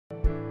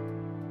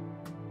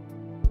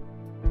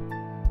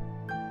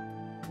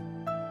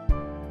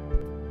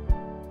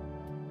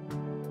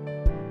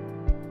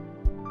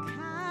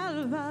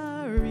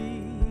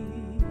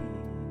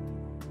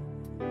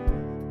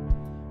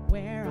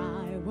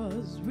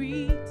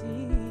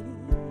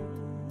redeemed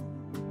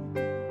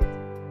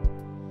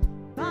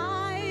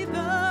by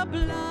the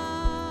blood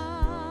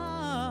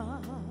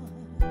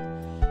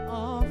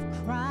of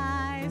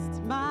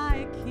Christ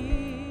my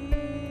King,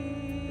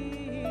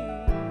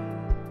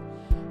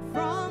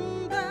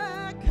 from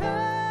the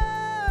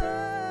curse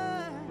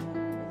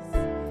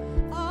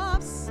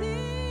of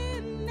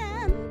sin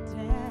and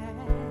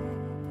death.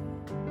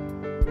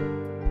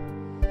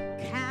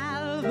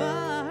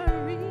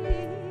 Calvary,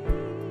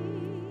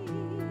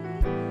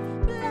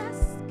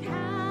 blessed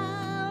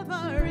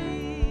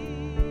Calvary,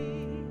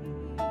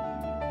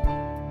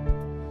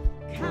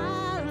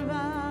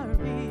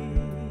 Calvary,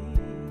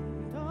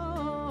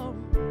 oh,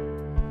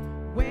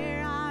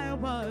 where I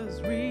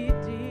was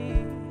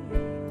redeemed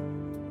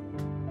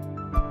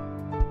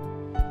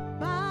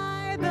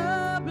by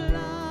the blood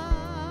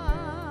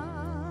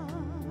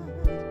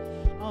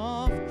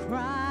of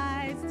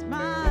Christ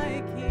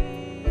my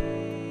King,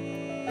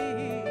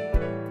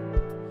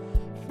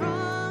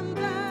 from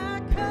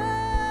the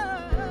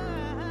curse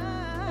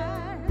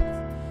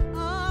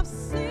of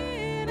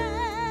sin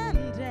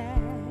and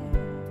death.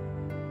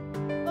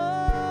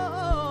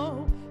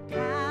 Oh,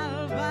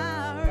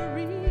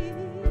 Calvary,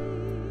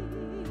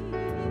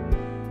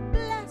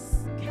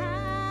 bless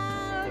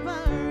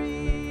Calvary.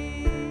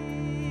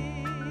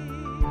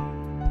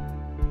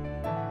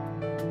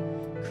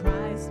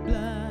 Christ's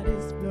blood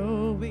is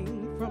flowing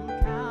from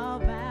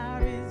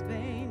Calvary's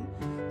vein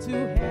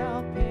to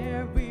help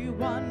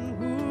everyone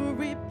who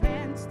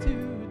repents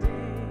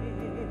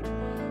today.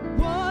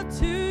 Woe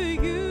to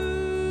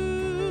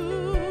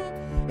you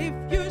if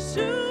you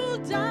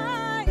should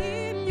die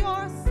in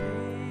your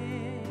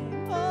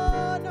sin.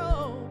 Oh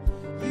no,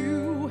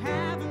 you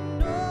have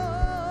no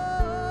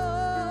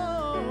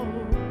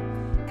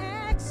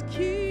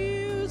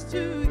excuse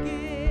to give.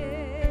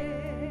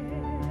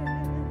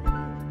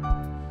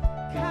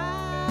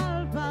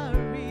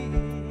 Calvary,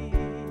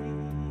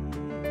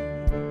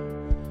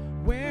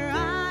 where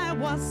I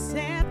was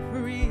set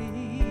free.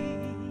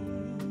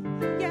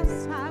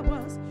 Yes, I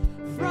was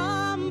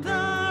from the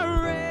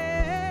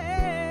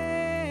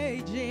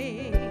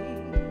raging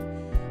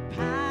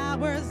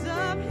powers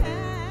of hell,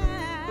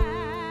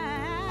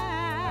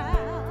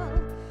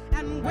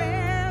 and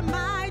where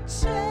my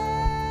chains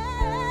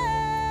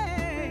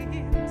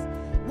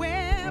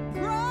were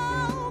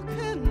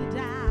broken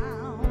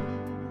down.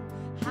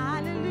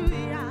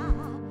 Hallelujah,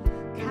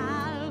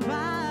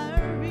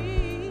 Calvary,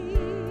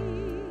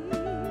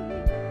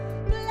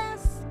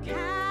 bless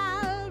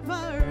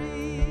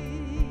Calvary.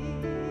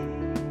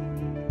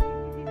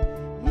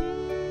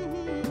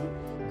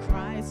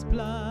 Christ's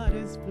blood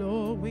is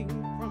flowing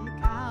from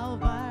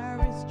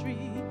Calvary's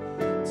tree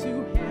to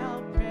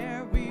help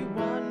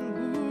everyone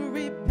who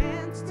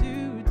repents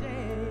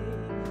today.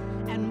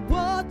 And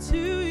woe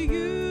to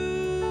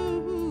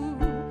you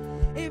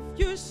if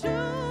you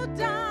should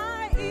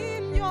die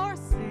in your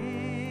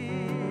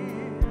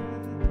sin.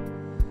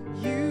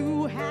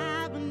 You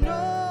have no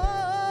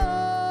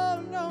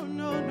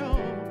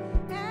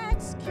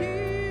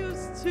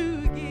excuse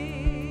to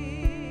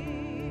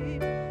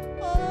give.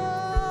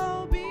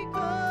 Oh,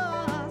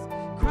 because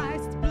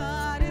Christ's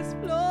blood is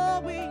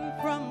flowing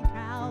from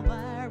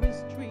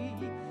Calvary's tree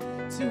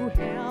to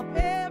help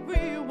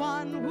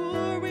everyone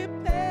who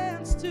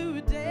repents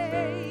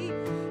today.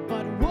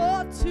 But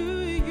woe to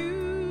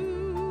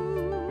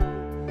you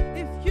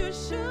if you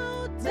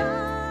should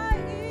die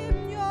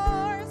in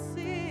your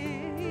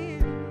sin.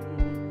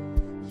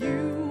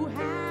 You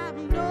have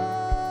no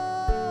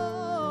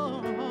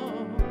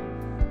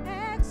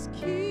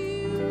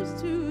excuse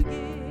to give.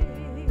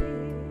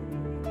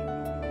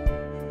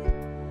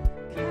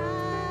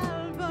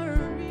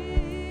 Calvary,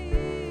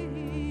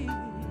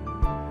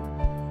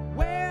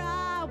 where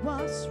I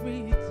was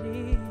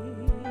redeemed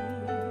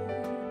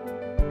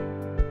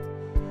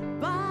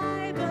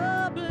by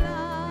the blood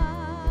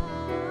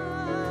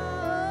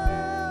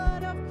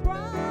of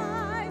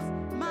Christ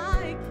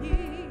my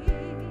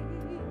King,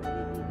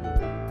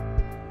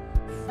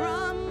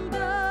 from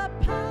the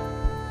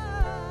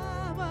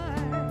powers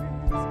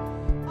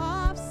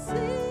of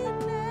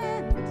sin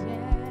and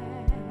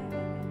death.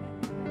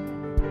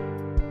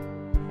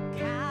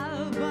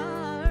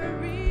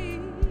 Calvary,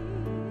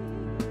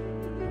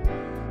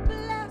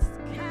 bless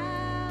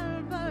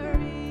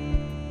Calvary,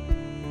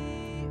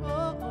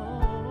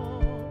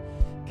 oh,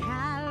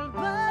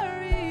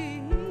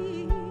 Calvary,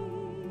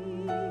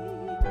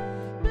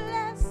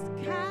 bless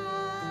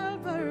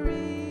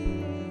Calvary,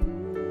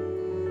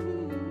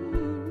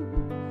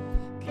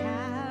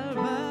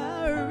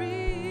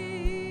 Calvary,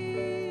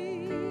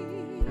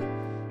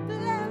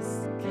 bless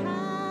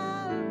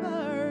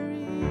Calvary.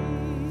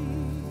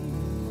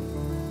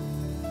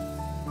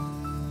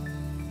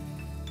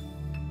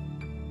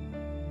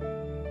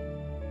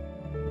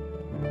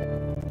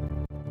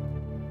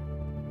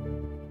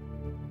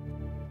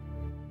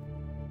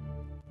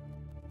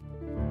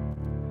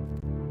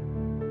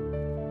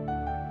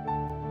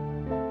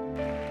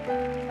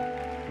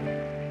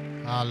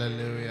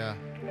 Hallelujah.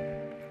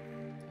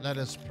 Let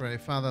us pray.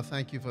 Father,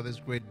 thank you for this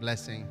great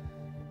blessing.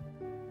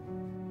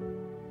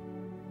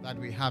 that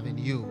we have in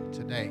you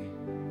today.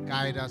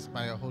 Guide us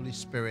by your Holy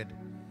Spirit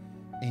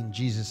in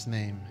Jesus'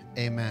 name.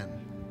 Amen.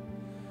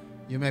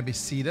 You may be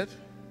seated.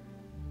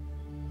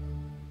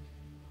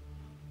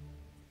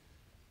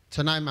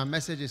 Tonight my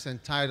message is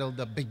entitled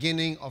The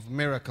Beginning of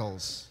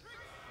Miracles.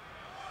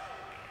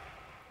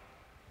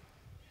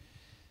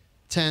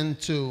 Turn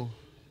to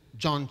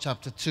John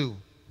chapter 2.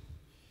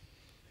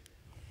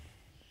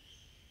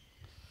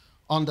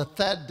 On the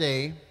third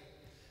day,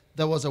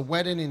 there was a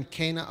wedding in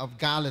Cana of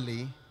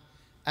Galilee,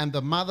 and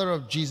the mother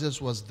of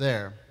Jesus was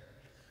there.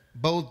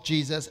 Both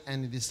Jesus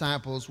and the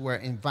disciples were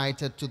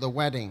invited to the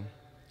wedding.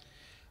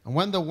 And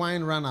when the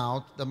wine ran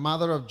out, the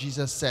mother of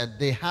Jesus said,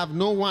 "They have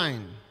no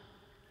wine."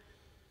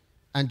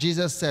 And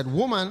Jesus said,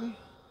 "Woman,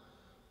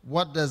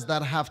 what does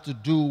that have to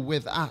do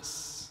with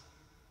us?"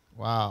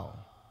 Wow.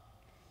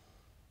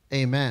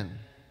 Amen.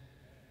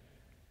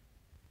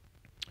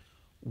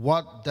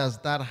 What does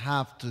that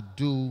have to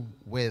do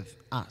with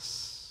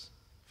us?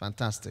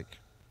 Fantastic.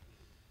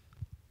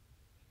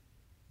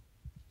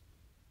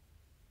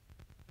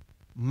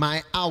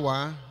 My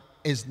hour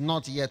is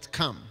not yet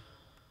come.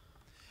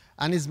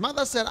 And his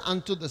mother said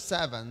unto the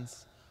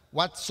servants,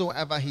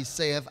 "Whatsoever he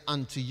saith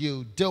unto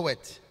you, do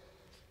it."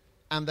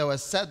 And there were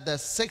set there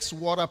 6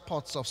 water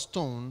pots of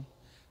stone,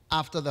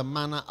 after the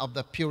manner of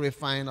the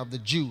purifying of the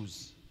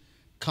Jews,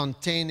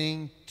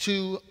 containing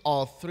 2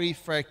 or 3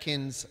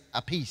 firkins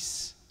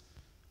apiece.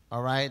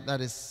 All right,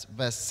 that is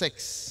verse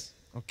 6.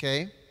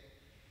 Okay,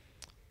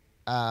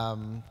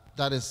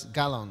 that is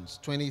gallons,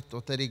 20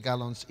 to 30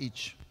 gallons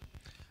each.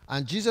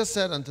 And Jesus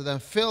said unto them,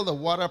 "Fill the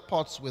water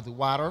pots with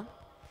water."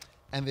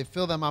 And they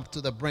filled them up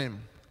to the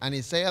brim. And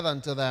he saith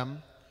unto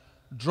them,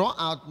 "Draw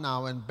out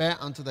now and bear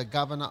unto the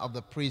governor of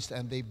the priests."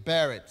 And they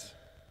bear it.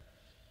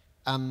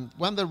 And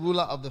when the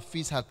ruler of the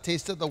feast had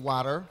tasted the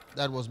water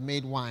that was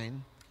made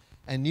wine,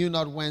 and knew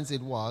not whence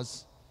it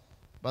was,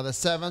 but the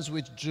servants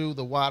which drew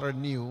the water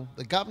knew,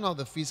 the governor of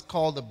the feast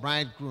called the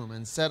bridegroom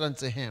and said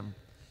unto him,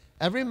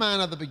 "Every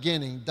man at the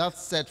beginning doth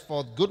set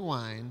forth good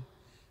wine,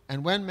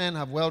 and when men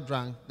have well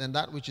drunk, then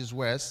that which is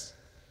worse.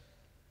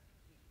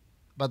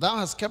 But thou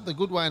hast kept the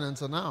good wine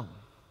until now."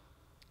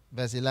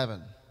 Verse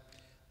 11.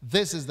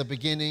 This is the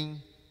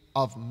beginning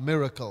of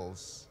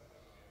miracles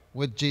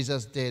which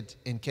Jesus did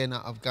in Cana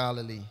of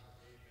Galilee,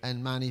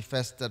 and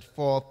manifested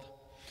forth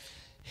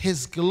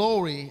his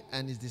glory,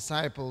 and his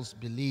disciples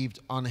believed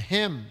on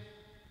him.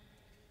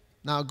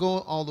 Now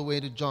go all the way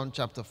to John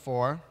chapter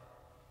 4.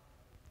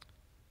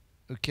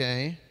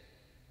 Okay.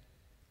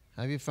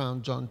 Have you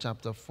found John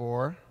chapter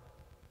 4?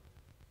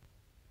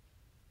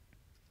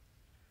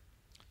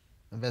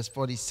 And verse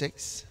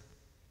 46.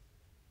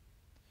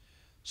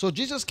 So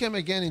Jesus came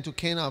again into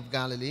Cana of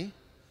Galilee,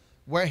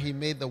 where he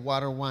made the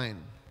water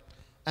wine.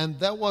 And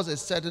there was a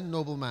certain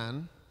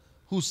nobleman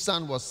whose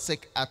son was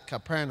sick at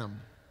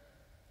Capernaum.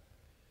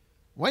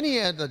 When he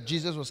heard that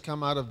Jesus was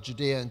come out of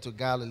Judea into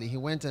Galilee, he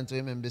went unto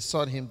him and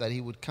besought him that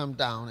he would come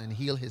down and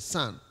heal his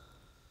son,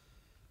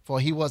 for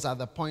he was at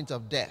the point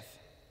of death.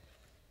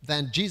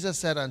 Then Jesus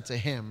said unto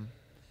him,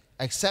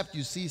 "Except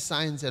you see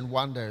signs and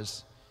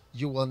wonders,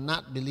 you will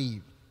not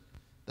believe."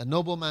 The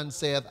nobleman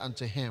saith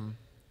unto him,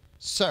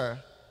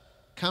 "Sir,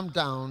 come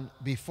down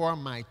before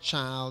my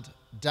child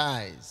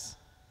dies."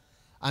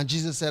 And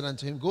Jesus said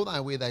unto him, "Go thy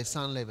way, thy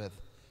son liveth."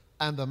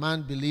 And the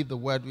man believed the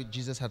word which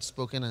Jesus had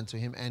spoken unto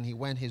him, and he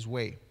went his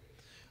way.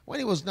 When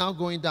he was now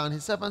going down,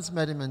 his servants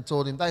met him and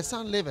told him, "Thy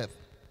son liveth."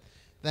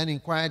 Then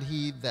inquired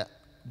he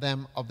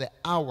them of the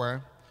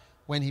hour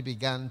when he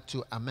began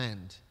to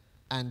amend.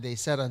 And they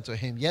said unto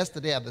him,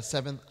 "Yesterday at the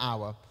 7th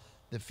hour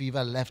the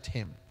fever left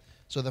him."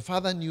 So the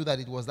father knew that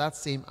it was that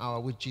same hour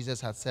which Jesus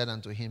had said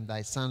unto him,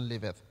 "Thy son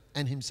liveth,"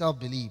 and himself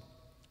believed,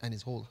 and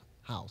his whole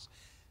house.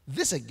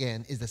 This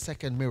again is the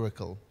second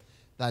miracle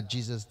that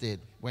Jesus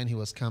did when he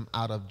was come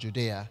out of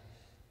Judea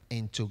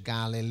into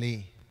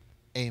Galilee.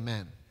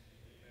 Amen.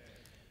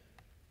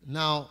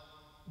 Now,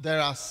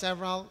 there are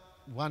several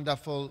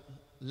wonderful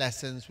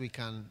lessons we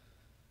can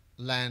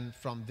learn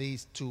from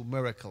these 2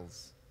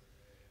 miracles.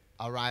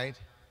 All right?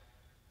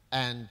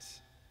 And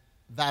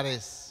that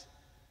is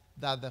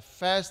that the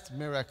first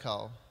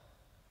miracle,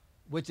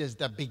 which is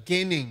the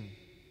beginning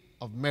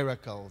of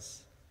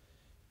miracles,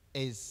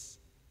 is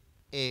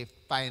a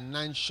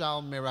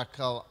financial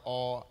miracle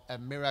or a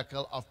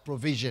miracle of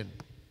provision.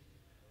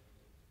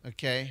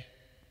 Okay?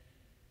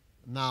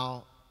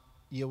 Now,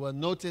 you will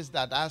notice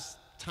that as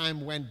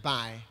time went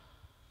by,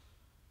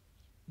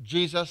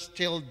 Jesus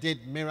still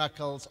did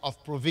miracles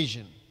of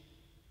provision.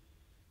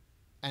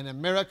 And a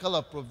miracle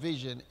of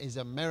provision is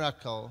a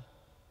miracle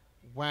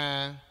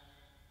where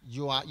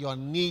your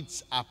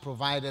needs are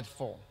provided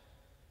for.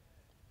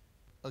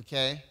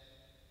 Okay?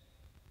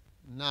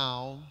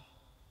 Now,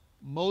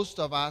 most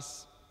of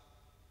us,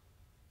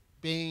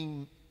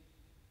 being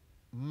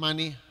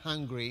money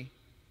hungry,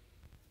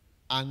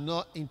 are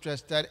not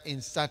interested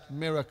in such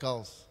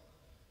miracles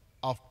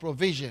of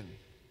provision.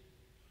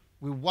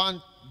 We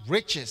want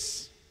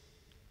riches,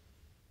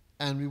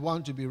 and we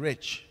want to be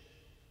rich.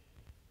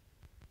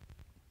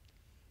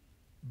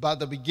 But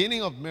the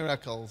beginning of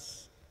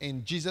miracles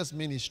in Jesus'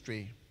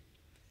 ministry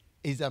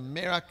is a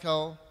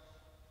miracle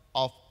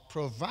of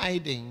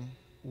providing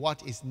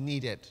what is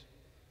needed.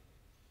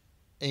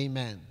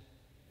 Amen.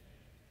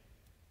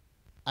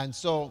 And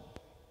so,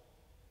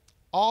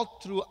 all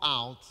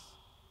throughout,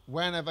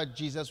 whenever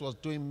Jesus was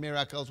doing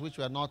miracles which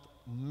were not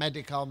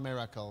medical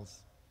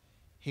miracles,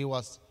 he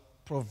was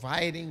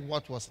providing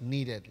what was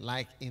needed,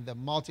 like in the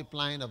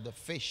multiplying of the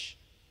fish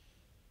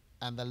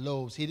and the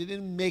loaves. He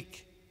didn't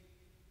make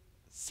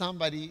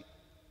somebody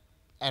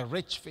a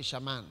rich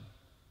fisherman.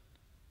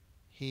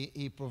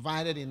 He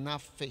provided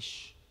enough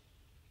fish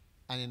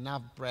and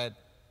enough bread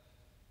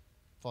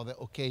for the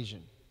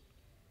occasion.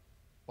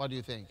 What do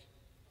you think?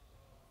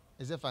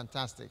 Is it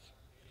fantastic?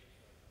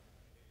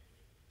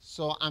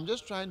 So I'm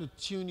just trying to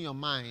tune your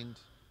mind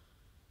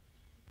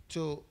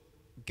to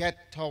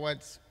get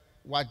towards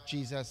what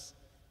Jesus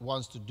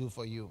wants to do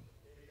for you.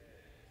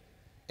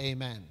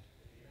 Amen.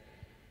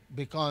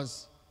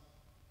 Because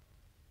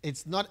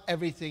it's not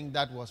everything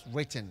that was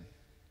written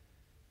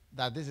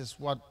that this is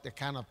what the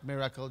kind of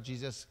miracle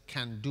Jesus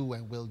can do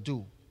and will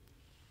do.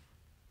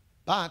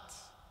 But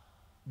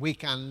we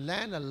can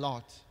learn a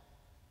lot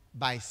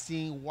by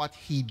seeing what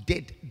he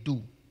did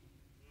do.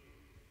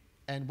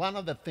 And one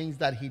of the things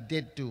that he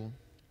did do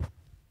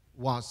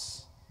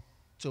was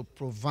to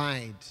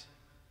provide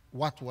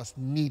what was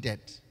needed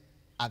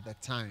at the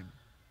time.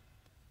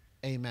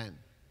 Amen.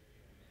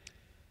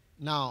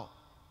 Now,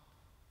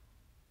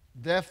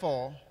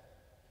 therefore,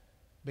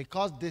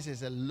 because this is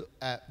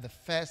the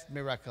first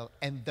miracle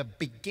and the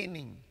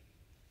beginning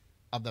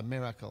of the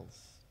miracles,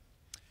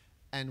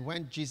 and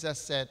when Jesus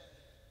said,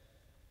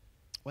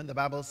 when the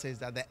Bible says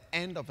that the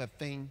end of a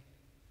thing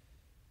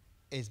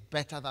is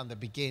better than the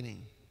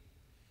beginning,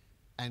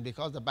 and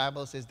because the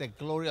Bible says the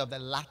glory of the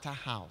latter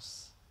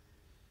house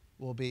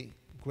will be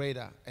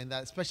greater, and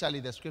that especially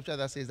the scripture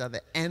that says that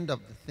the end of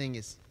the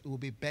thing will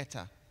be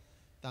better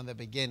than the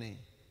beginning,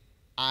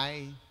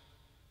 I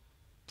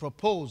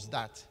propose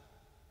that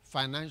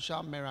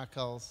financial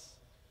miracles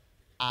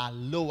are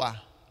lower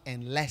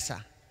and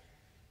lesser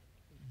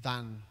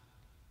than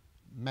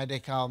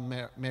medical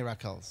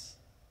miracles.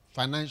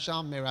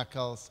 Financial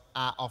miracles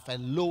are of a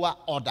lower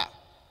order.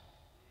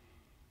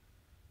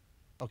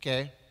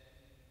 Okay?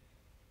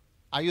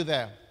 Are you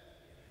there?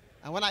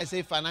 And when I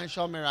say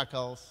financial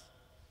miracles,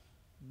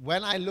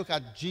 when I look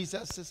at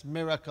Jesus'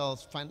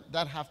 miracles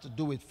that have to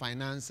do with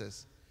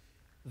finances,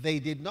 they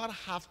did not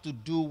have to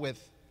do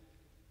with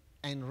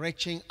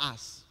enriching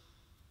us.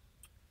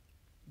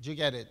 Do you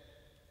get it?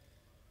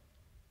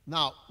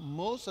 Now,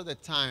 most of the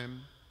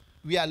time,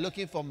 we are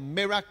looking for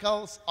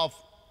miracles of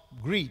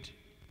greed,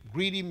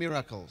 greedy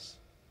miracles.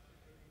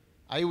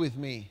 Are you with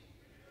me?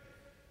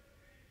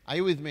 Are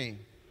you with me?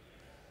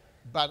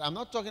 But I'm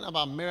not talking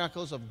about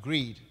miracles of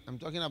greed. I'm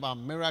talking about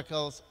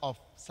miracles of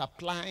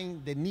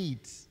supplying the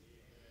needs.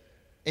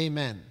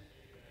 Amen.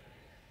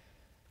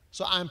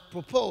 So I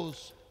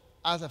propose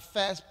as a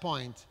first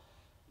point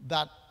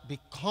that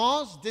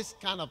because this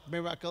kind of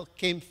miracle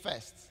came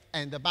first,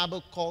 and the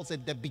Bible calls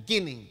it the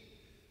beginning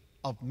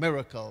of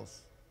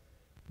miracles,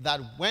 that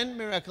when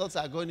miracles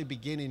are going to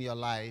begin in your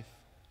life,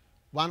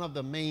 one of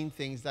the main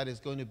things that is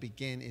going to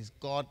begin is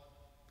God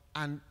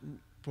and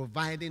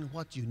providing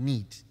what you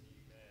need.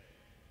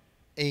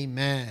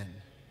 Amen.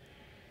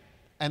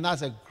 And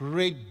that's a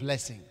great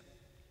blessing.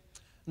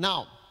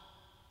 Now,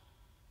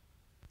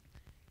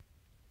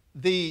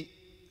 the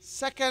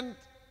second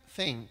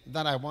thing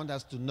that I want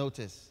us to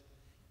notice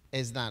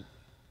is that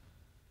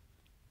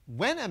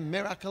when a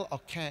miracle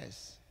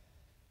occurs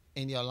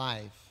in your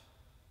life,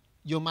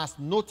 you must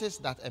notice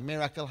that a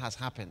miracle has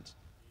happened.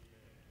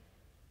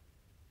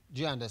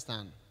 Do you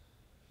understand?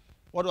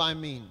 What do I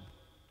mean?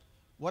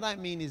 What I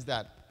mean is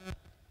that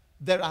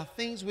there are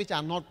things which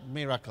are not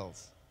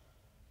miracles.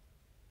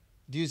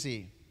 Do you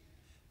see?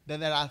 That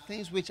there are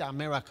things which are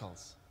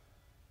miracles.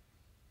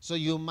 So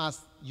you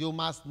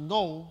must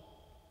know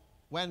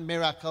when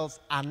miracles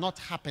are not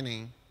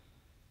happening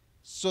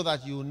so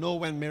that you know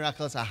when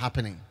miracles are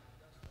happening.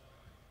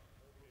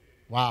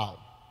 Wow.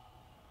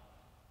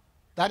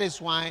 That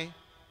is why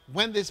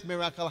when this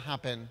miracle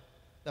happened,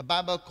 the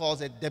Bible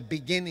calls it the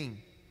beginning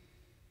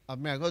of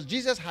miracles.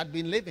 Jesus had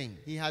been living.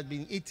 He had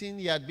been eating.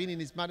 He had been in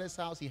his mother's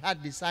house. He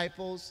had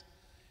disciples.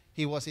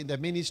 He was in the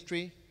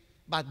ministry.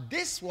 But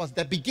this was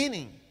the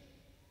beginning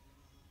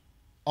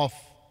of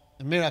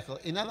a miracle.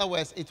 In other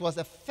words, it was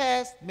the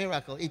first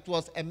miracle. It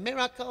was a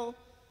miracle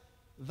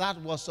that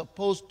was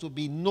supposed to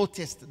be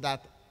noticed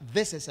that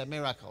this is a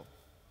miracle.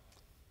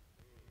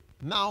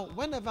 Now,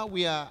 whenever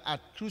we are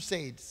at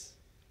crusades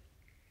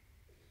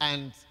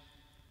and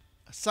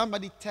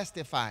somebody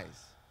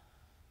testifies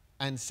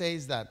and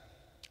says that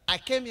I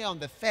came here on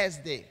the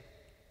first day,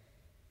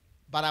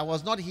 but I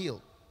was not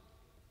healed.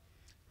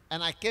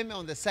 And I came here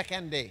on the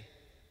second day,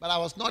 but I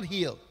was not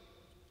healed.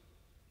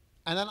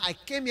 And then I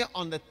came here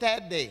on the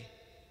third day,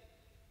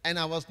 and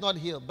I was not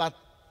healed. But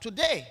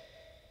today,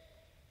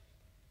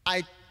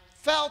 I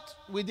felt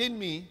within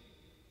me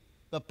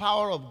the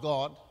power of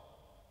God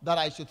that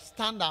I should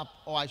stand up,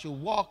 or I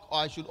should walk, or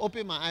I should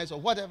open my eyes,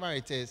 or whatever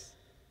it is.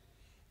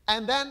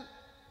 And then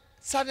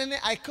suddenly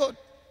I could.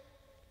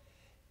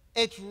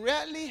 It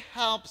really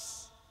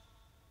helps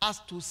us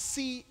to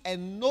see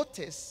and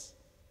notice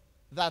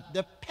that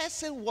the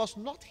person was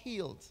not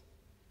healed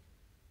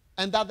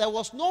and that there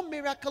was no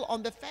miracle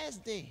on the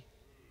first day.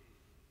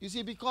 You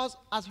see, because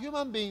as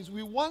human beings,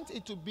 we want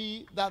it to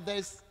be that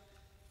there's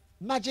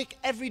magic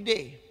every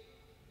day.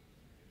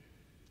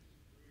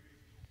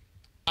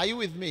 Are you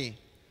with me?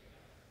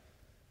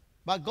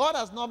 But God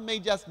has not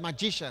made us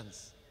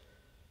magicians.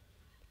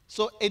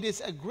 So it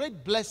is a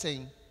great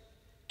blessing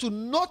to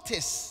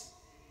notice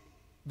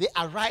the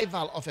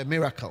arrival of a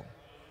miracle.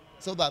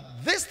 So that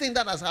this thing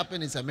that has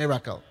happened is a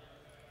miracle.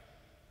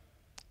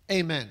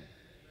 Amen.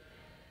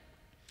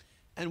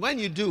 And when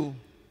you do,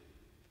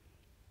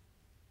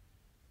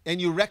 and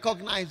you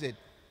recognize it,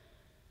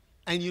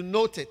 and you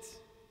note it,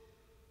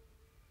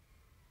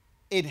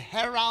 it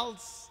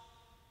heralds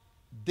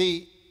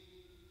the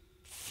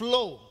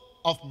flow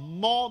of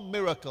more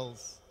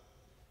miracles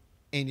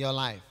in your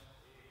life.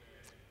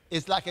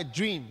 It's like a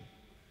dream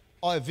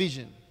or a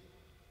vision.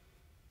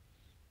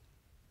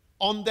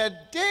 On the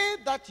day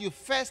that you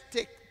first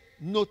take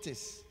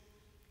notice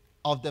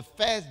of the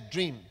first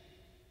dream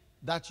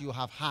that you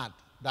have had,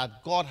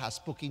 that God has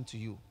spoken to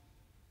you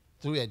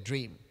through a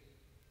dream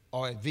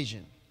or a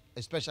vision,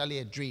 especially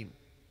a dream,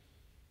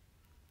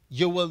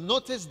 you will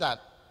notice that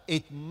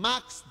it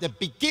marks the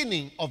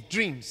beginning of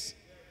dreams.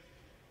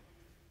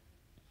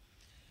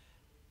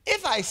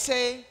 If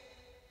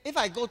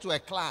I go to a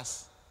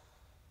class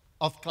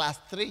of class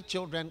 3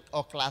 children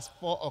or class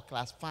 4 or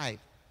class 5,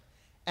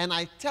 and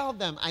I tell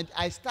them,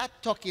 I start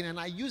talking and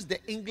I use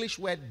the English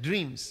word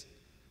dreams,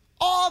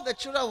 all the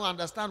children will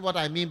understand what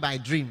I mean by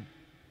dream.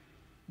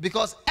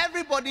 Because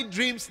everybody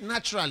dreams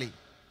naturally.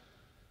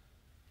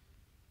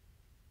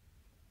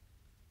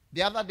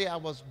 The other day I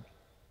was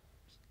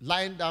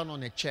lying down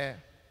on a chair,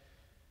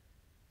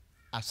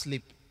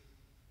 asleep.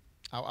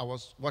 I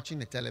was watching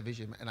the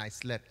television and I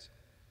slept.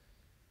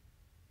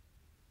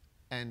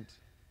 And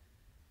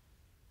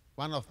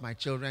one of my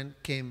children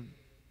came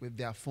with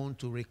their phone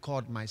to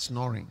record my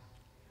snoring.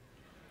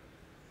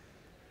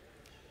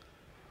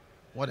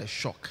 What a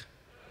shock.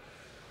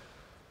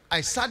 I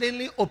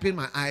suddenly opened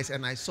my eyes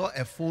and I saw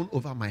a phone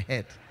over my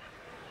head.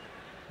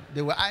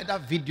 They were either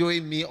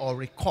videoing me or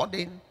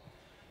recording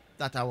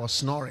that I was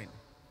snoring.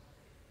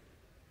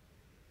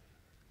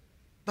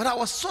 But I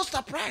was so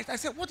surprised. I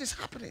said, what is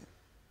happening?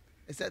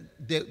 They said,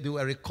 they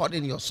were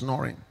recording your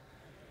snoring.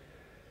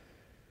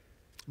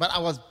 But I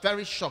was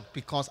very shocked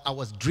because I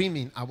was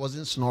dreaming. I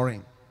wasn't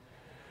snoring.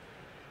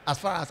 As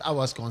far as I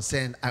was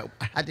concerned, I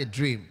had a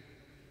dream.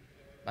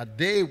 But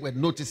they were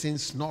noticing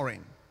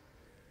snoring.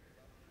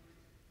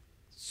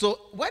 So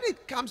when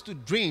it comes to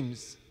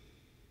dreams,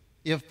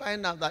 you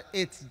find out that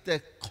it's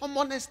the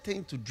commonest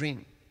thing to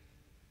dream.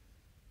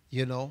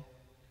 You know?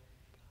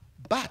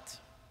 But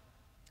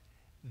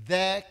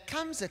there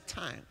comes a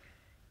time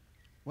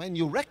when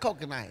you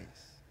recognize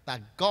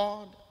that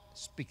God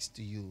speaks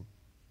to you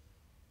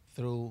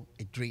through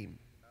a dream.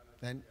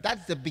 Then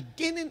that's the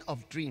beginning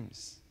of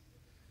dreams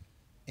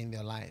in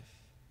your life.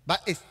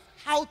 But it's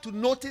how to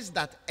notice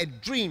that a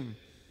dream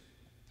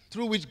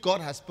through which God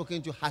has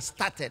spoken to you has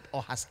started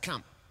or has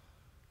come.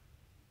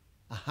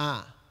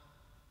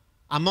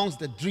 Amongst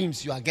the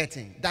dreams you are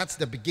getting, that's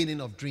the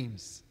beginning of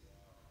dreams.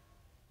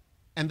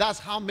 And that's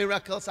how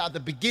miracles are the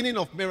beginning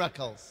of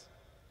miracles.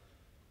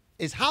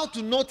 Is how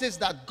to notice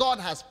that God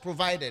has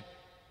provided.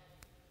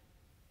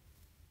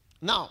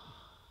 Now,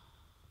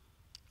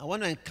 I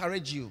want to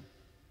encourage you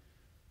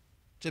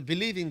to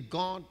believe in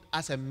God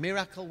as a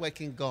miracle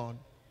working God,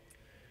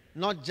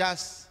 not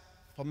just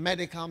for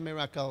medical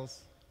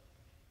miracles,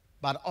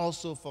 but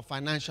also for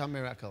financial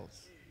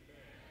miracles.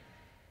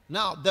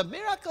 Now, the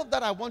miracle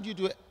that I want you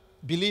to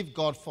believe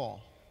God for,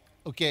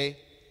 okay,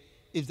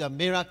 is the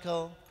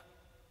miracle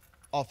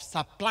of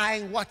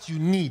supplying what you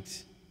need.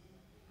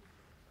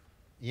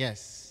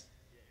 Yes.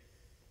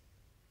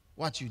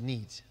 What you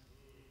need.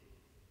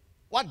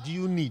 What do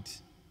you need?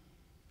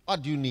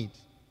 What do you need?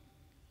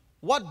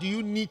 What do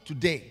you need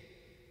today?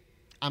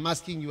 I'm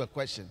asking you a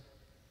question.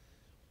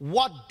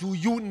 What do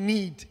you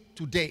need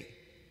today?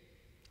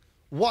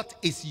 What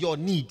is your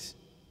need?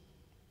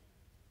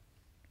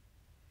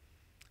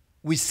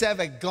 We serve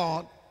a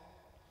God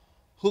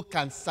who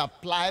can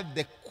supply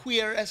the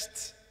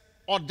queerest,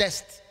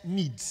 oddest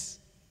needs.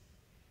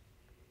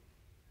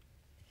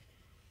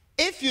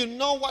 If you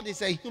know what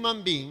is a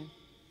human being,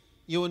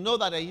 you will know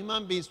that a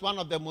human being is one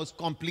of the most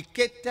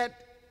complicated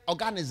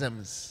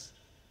organisms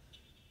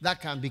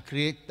that can be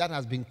created, that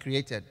has been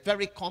created.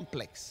 Very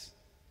complex.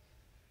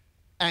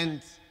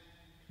 And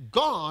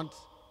God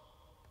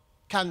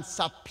can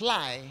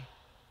supply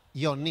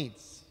your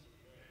needs.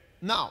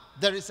 Now,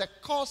 there is a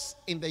course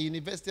in the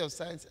University of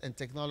Science and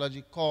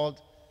Technology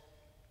called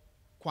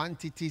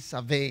Quantity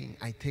Surveying,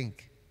 I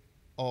think.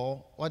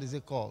 Or what is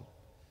it called?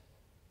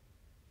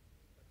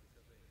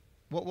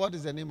 What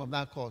is the name of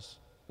that course?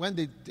 When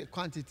the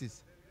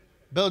quantities,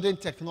 building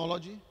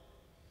technology,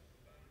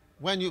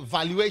 when you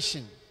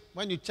valuation,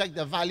 when you check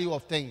the value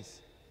of things,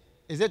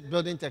 Is it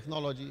building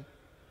technology?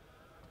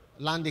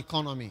 Land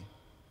economy.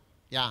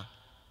 Yeah.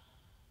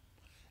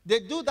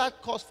 They do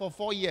that course for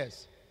 4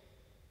 years.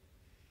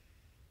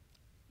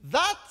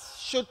 That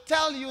should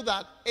tell you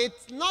that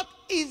it's not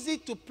easy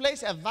to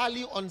place a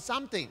value on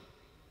something.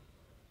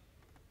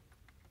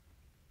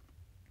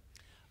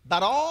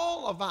 But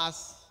all of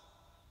us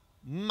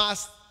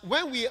must,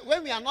 when we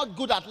are not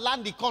good at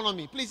land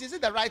economy, please, is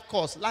it the right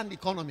course, land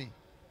economy?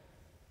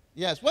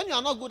 Yes, when you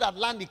are not good at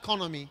land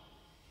economy,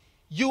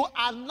 you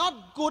are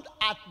not good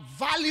at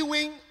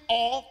valuing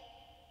or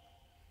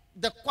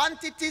the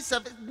quantities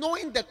of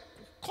knowing the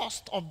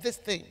cost of this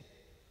thing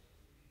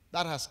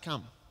that has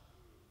come.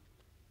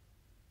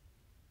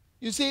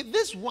 You see,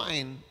 this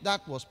wine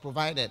that was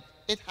provided,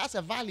 it has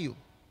a value.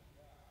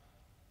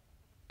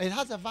 It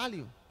has a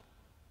value.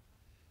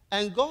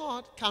 And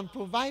God can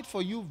provide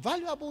for you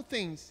valuable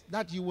things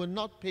that you will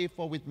not pay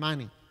for with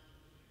money.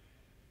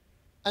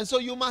 And so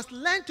you must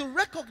learn to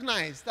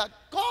recognize that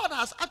God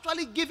has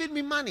actually given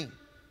me money.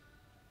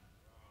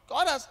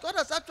 God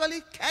has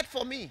actually cared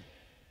for me.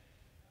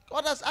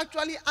 God has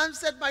actually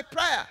answered my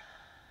prayer.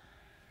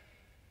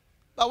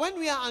 But when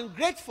we are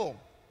ungrateful,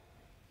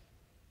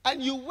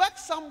 and you work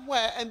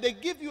somewhere and they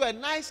give you a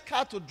nice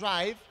car to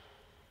drive,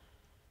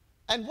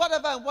 and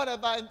whatever,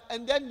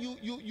 and then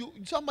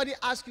somebody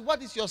asks you,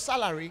 what is your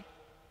salary?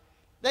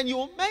 Then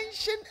you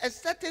mention a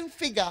certain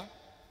figure,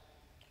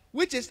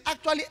 which is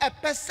actually a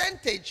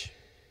percentage,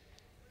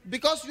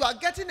 because you are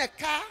getting a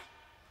car,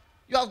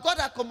 you have got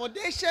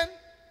accommodation,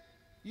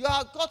 you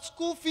have got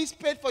school fees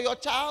paid for your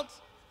child,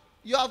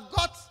 you have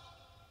got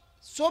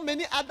so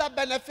many other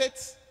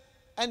benefits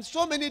and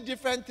so many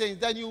different things.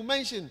 Then you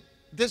mention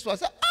this one.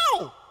 Say,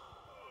 oh,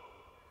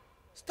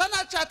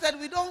 Standard Chartered,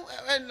 we don't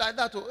end like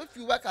that. If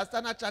you work at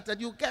Standard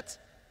Chartered, you get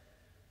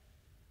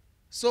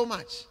so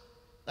much.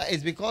 That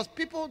is because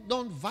people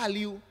don't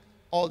value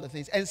all the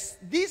things. And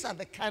these are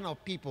the kind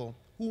of people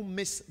who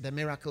miss the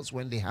miracles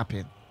when they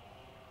happen.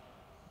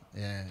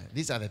 Yeah,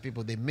 these are the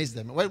people, they miss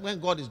them.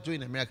 When God is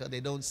doing a miracle, they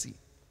don't see.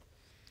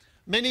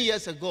 Many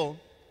years ago,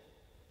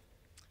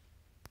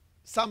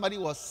 somebody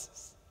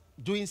was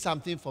doing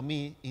something for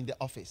me in the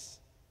office.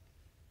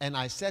 And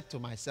I said to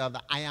myself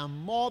that I am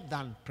more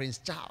than Prince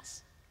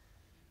Charles,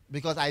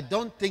 because I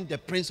don't think the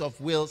Prince of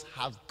Wales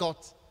has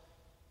got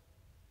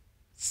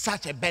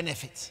such a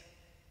benefit.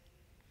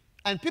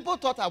 And people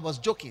thought I was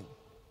joking.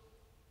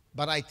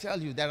 But I tell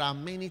you, there are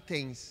many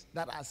things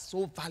that are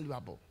so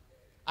valuable.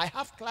 I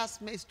have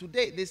classmates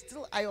today, they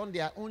still iron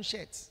their own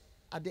shirts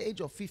at the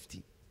age of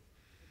 50.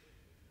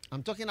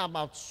 I'm talking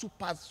about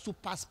super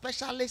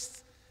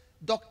specialist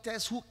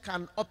doctors who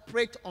can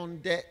operate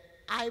on the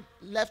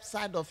left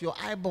side of your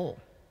eyeball.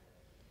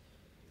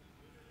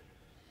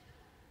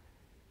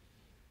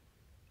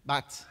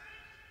 But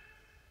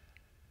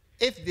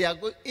if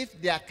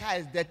their car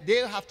is dead,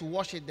 they have to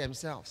wash it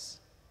themselves.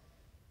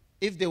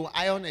 If they will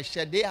iron a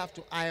shirt, they have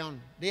to iron,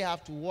 they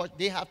have to wash,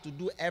 they have to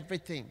do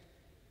everything.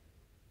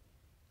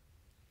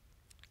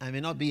 I may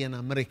not be in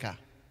America,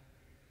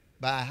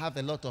 but I have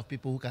a lot of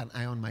people who can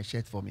iron my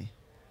shirt for me.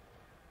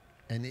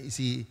 And you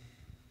see,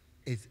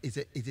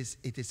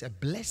 it is a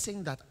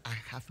blessing that I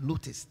have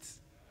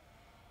noticed.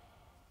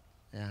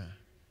 Yeah,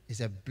 it's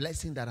a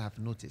blessing that I have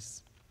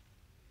noticed.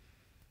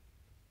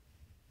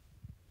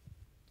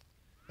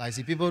 But I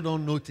see people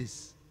don't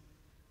notice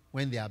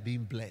when they are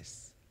being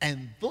blessed.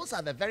 And those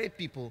are the very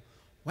people,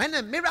 when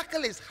a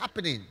miracle is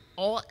happening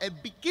or a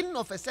beginning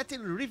of a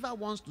certain river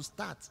wants to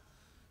start,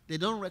 they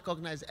don't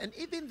recognize it.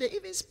 And they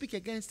even speak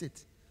against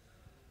it.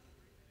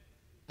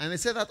 And they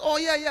say that, oh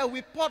yeah,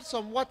 we poured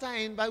some water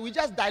in, but we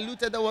just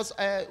diluted. There was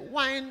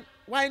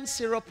wine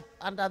syrup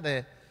under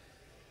the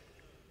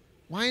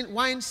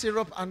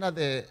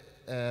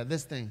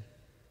this thing.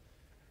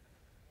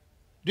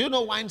 Do you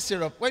know wine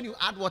syrup? When you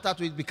add water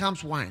to it, it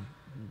becomes wine.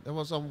 There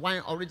was some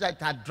wine originally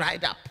that had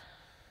dried up.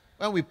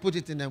 When we put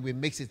it in and we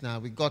mix it now,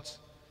 we got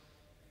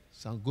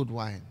some good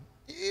wine.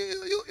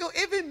 You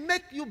even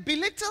you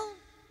belittle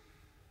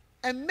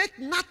and make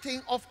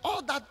nothing of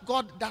all that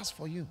God does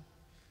for you.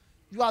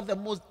 You are the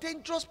most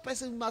dangerous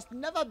person. You must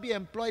never be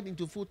employed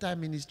into full-time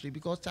ministry,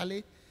 because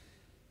Charlie,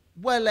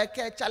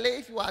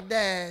 if you are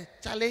there,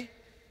 Charlie,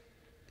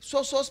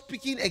 so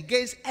speaking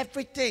against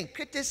everything,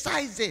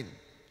 criticizing.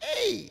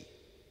 Hey,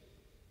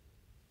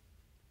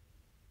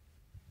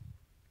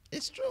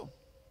 it's true.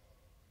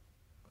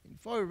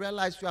 Before you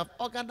realize, you have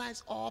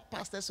organized all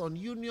pastors on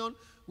union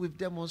with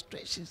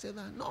demonstrations. Say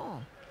that, no,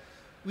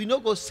 we no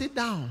go sit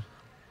down.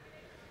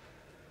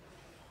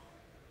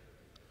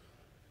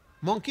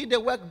 Monkey they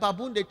work,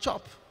 baboon they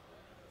chop.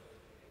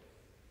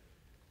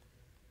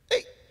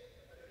 Hey.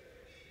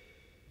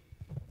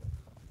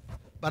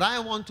 But I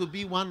want to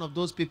be one of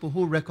those people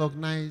who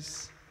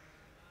recognize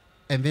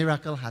a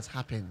miracle has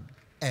happened.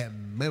 A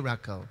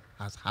miracle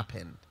has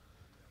happened.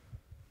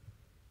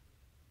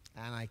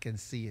 And I can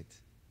see it.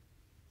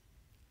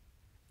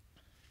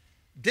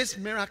 This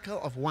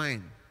miracle of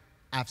wine,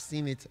 I've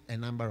seen it a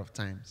number of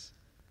times.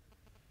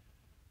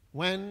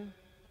 When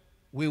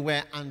we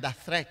were under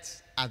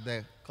threat at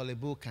the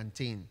Kolebu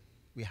canteen,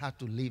 we had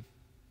to leave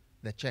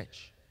the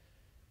church.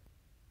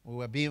 We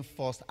were being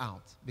forced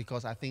out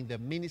because I think the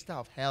Minister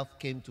of Health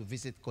came to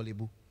visit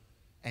Kolebu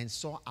and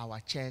saw our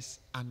chairs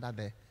under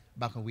the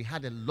balcony. We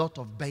had a lot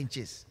of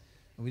benches.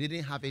 We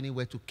didn't have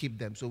anywhere to keep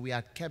them, so we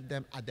had kept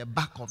them at the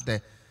back of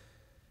the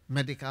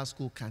medical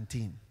school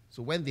canteen.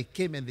 So when they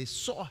came and they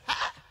saw,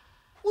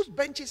 whose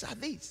benches are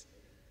these?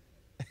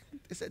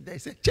 They said,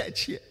 there's a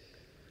church here.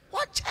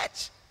 What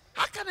church?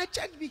 How can a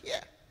church be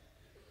here?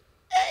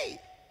 Hey,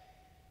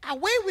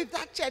 away with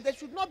that church. There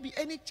should not be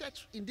any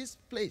church in this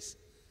place.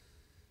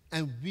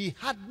 And we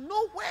had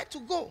nowhere to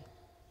go.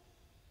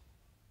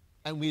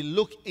 And we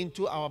looked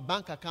into our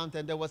bank account,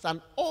 and there was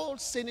an old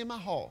cinema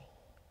hall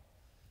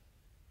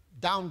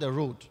down the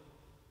road.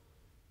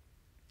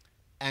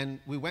 And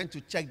we went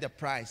to check the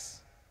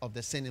price of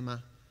the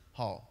cinema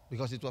hall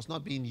because it was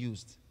not being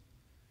used.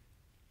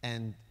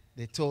 And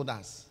they told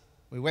us,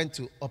 we went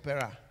to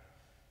Opera.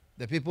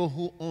 The people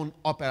who own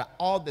Opera,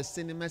 all the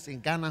cinemas in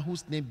Ghana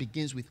whose name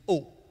begins with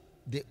O,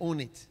 they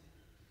own it.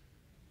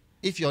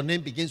 If your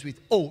name begins with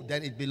O,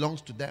 then it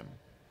belongs to them.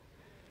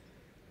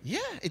 Yeah,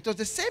 it was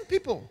the same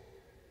people.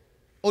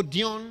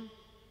 Odeon,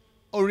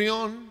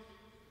 Orion,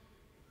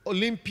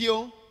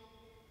 Olympio,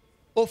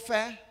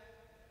 Ophir,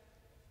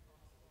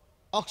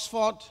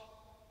 Oxford,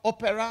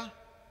 Opera.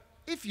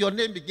 If your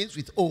name begins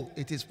with O,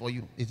 it is for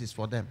you. It is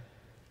for them.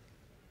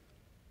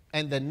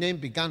 And the name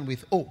began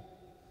with O.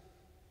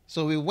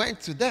 So we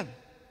went to them,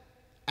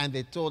 and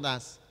they told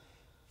us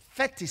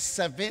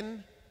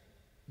 37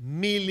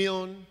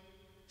 million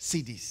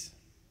CDs.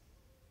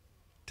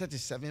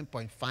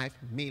 37.5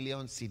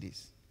 million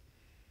CDs.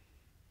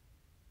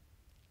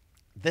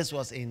 This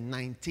was in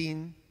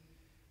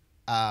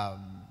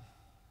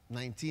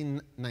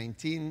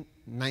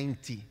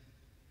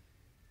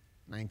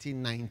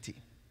 1990.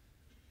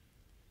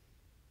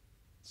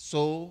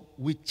 So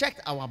we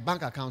checked our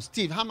bank account.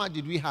 Steve, how much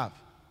did we have?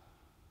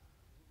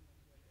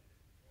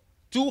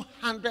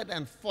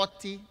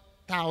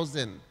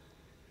 240,000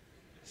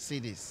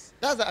 CDs.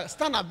 That's a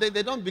stand up.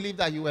 They don't believe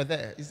that you were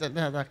there. It's an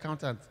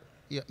accountant.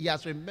 He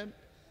has remembered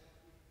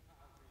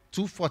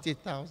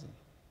 240,000.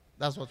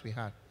 That's what we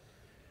had.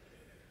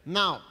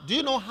 Now, do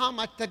you know how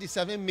much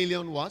 37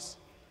 million was?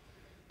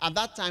 At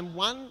that time,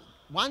 one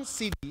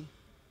CD,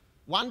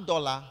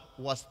 $1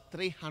 was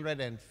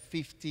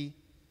 350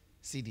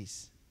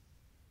 CDs.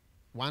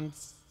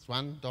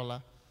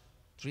 $1,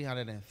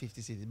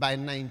 350 CDs. By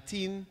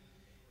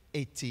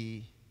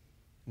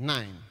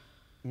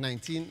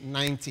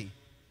 1990,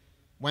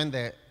 when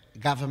the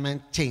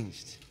government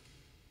changed,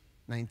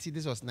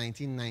 this was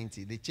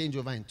 1990. They changed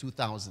over in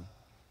 2000.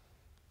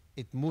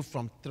 It moved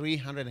from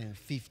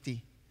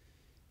 350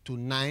 to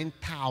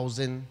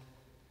 9,000,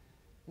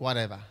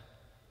 whatever.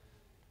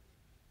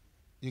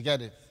 You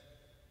get it?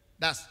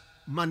 That's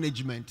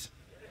management.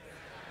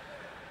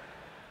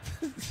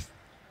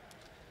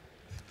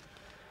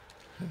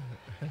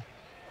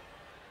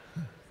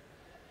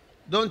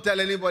 Don't tell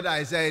anybody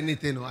I say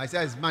anything. I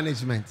say it's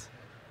management.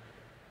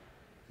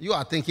 You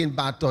are thinking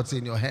bad thoughts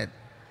in your head.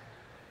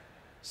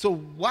 So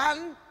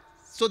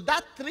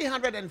that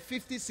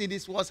 350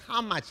 CDs was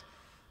how much?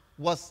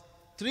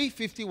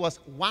 350 was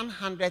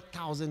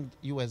 100,000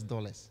 US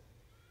dollars.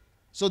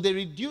 So they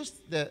reduced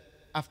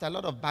after a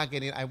lot of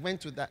bargaining, I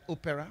went to that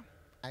Opera.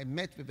 I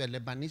met with the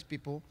Lebanese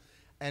people,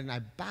 and I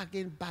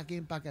bargained.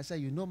 I said,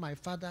 you know, my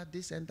father,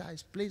 this and that,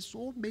 has played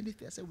so many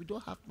things. I said, we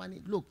don't have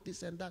money. Look,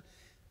 this and that.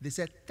 They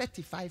said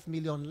 35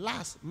 million.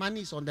 Last,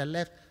 money is on the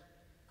left.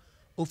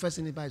 Ofer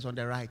Siniba is on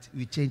the right.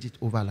 We change it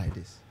over like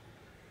this.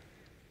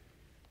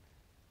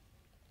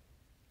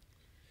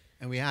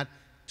 And we had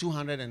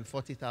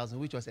 240,000,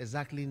 which was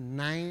exactly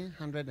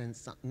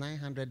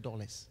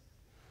 $900.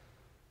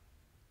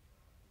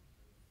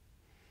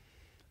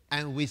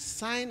 And we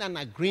signed an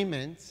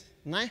agreement,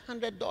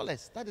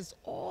 $900. That is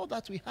all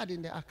that we had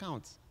in the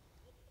account.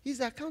 He's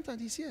the accountant,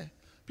 he's here.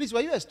 Please,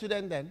 were you a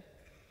student then?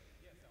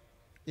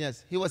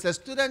 Yes, he was a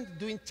student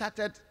doing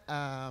chartered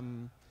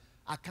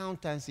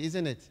accountancy,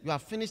 isn't it? You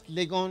have finished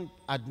Legon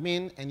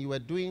admin and you were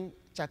doing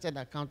chartered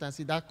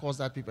accountancy. That caused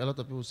that a lot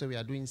of people say we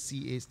are doing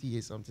CA,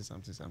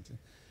 something.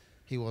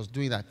 He was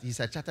doing that. He's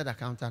a chartered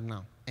accountant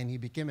now. And he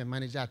became a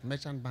manager at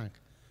Merchant Bank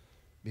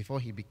before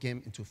he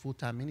became into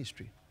full-time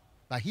ministry.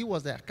 But he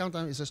was the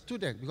accountant. He's a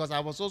student. Because I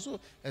was also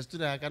a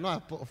student. I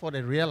cannot afford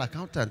a real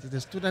accountant. It's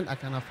a student I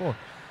can afford.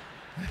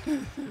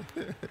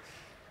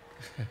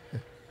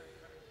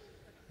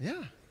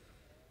 Yeah.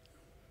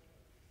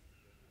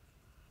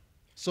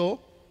 So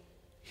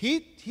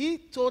he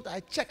told,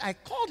 I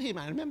called him.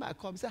 I remember I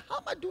called him. He said, how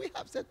much do we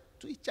have? I said,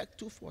 we checked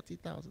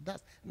 240,000.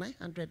 That's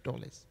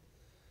 $900.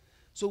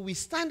 So we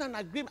signed an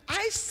agreement.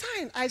 I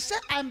signed. I said,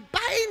 I'm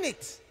buying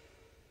it.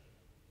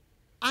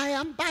 I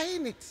am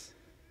buying it.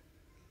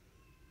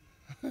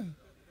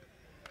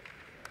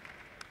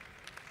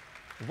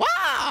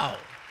 Wow.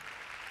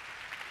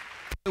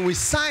 And we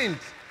signed.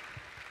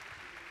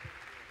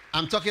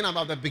 I'm talking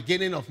about the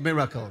beginning of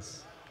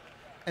miracles.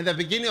 And the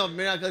beginning of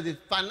miracles is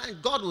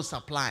God will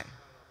supply.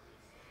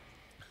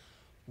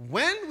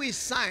 When we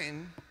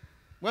signed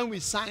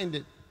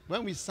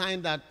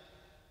that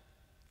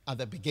at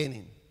the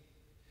beginning.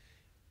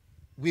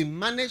 We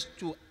managed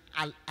to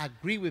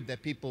agree with the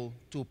people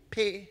to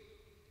pay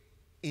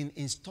in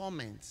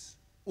installments,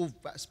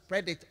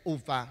 spread it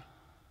over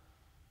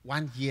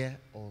 1 year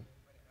or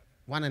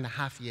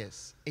 1.5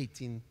 years,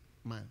 18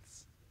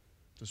 months,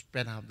 to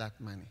spread out that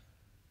money.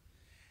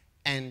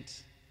 And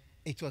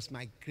it was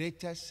my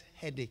greatest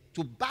headache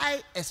to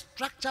buy a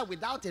structure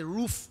without a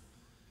roof,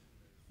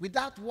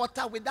 without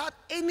water, without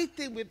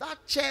anything,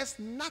 without chairs,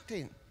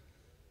 nothing.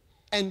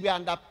 And we are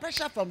under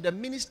pressure from the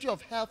Ministry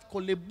of Health,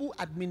 Kolebu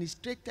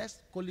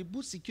administrators,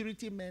 Kolebu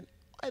security men.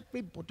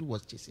 Everybody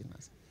was chasing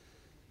us.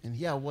 And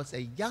here I was,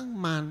 a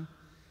young man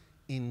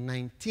in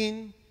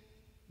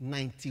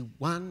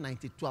 1991,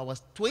 92. I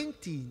was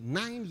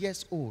 29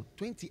 years old,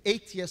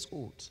 28 years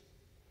old.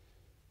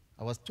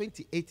 I was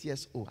 28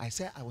 years old. I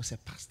said I was a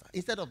pastor.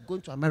 Instead of going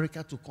to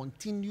America to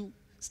continue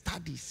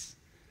studies,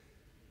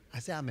 I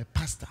said I'm a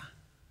pastor.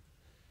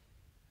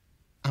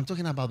 I'm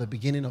talking about the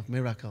beginning of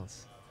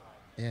miracles.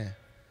 Yeah.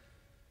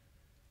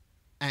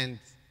 And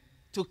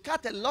to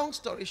cut a long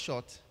story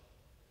short,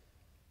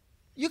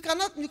 you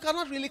cannot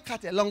really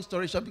cut a long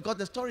story short because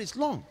the story is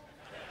long.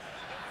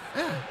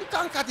 Yeah, you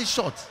can't cut it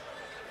short.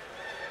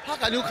 How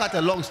can you cut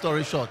a long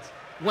story short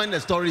when the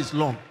story is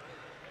long?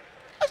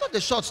 That's not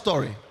a short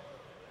story.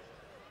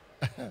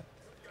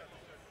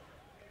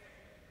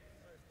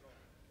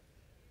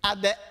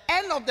 At the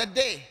end of the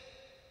day,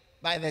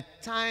 by the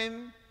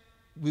time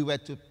we were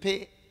to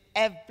pay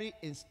every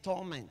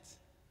installment,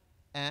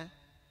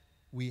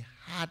 we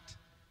had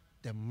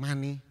the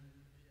money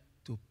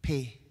to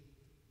pay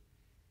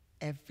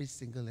every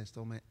single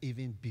installment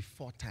even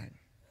before time.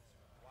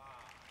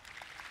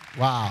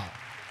 Wow.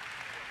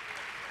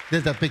 This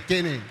is the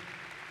beginning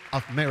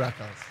of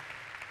miracles.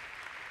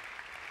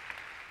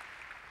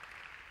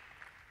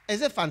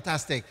 Is it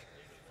fantastic?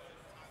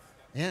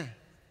 Yeah.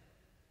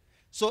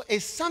 So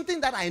it's something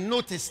that I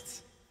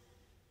noticed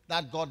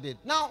that God did.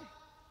 Now,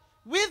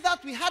 with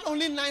that, we had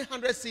only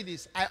 900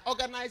 CDs. I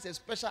organized a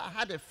special. I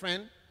had a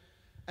friend,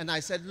 and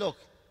I said, look,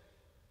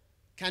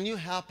 can you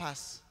help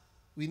us?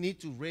 We need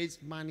to raise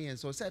money. And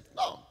so I said,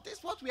 no, this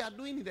is what we are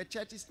doing in the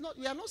church.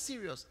 We are not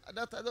serious. At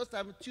those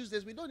time,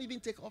 Tuesdays, we don't even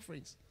take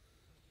offerings.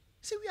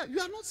 See, you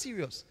are not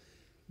serious.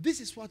 This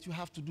is what you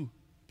have to do.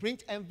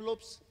 Print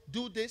envelopes,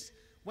 do this.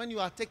 When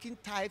you are taking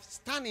tithes,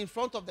 stand in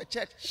front of the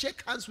church,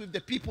 shake hands with the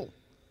people.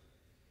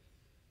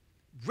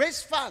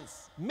 Raise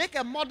funds, make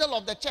a model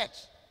of the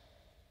church.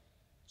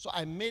 So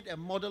I made a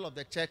model of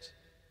the church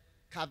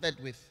covered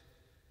with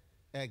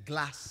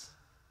glass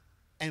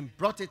and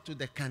brought it to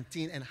the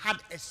canteen and had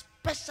a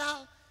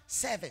special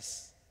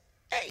service.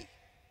 Hey,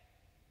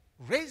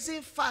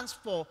 raising funds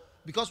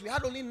because we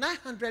had only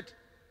 900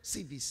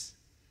 CDs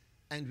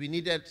and we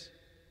needed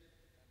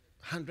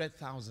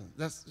 100,000.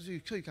 That's so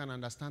you can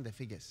understand the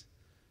figures.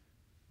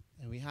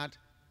 And we had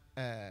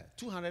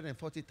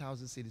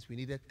 240,000 CDs. We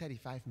needed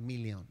 35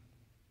 million.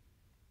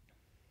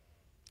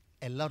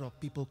 A lot of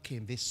people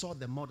came. They saw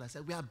the model. I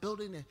said, we are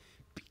building a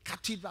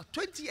cathedral.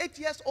 28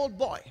 years old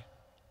boy.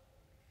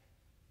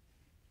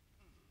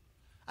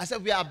 I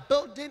said, we are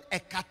building a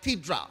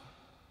cathedral.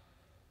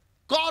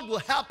 God will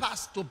help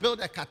us to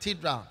build a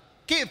cathedral.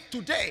 Give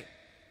today.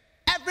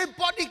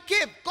 Everybody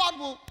give. God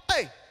will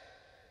pay.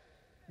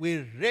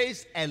 We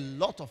raised a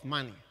lot of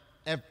money.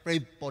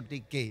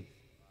 Everybody gave.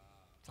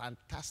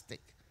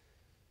 Fantastic.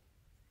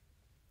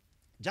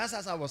 Just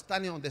as I was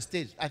standing on the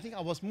stage, I think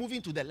I was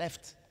moving to the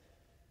left.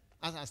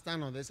 As I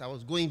stand on this, I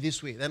was going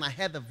this way. Then I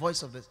heard the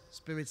voice of the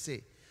Spirit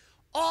say,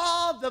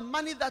 all the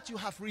money that you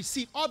have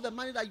received, all the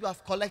money that you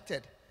have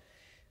collected,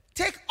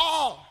 take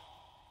all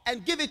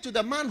and give it to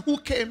the man who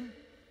came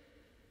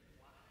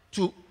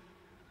to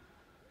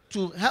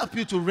help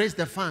you to raise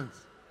the funds.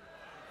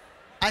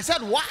 I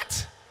said,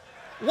 what?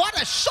 What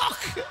a shock.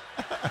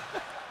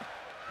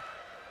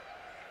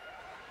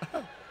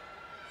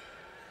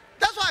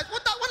 That's why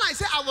when I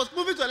say I was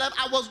moving to the left,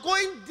 I was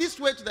going this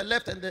way to the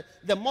left, and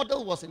the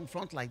model was in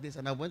front like this.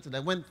 And I went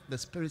to when the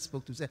Spirit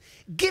spoke to say,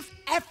 give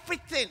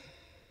everything.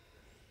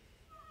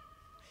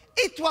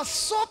 It was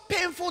so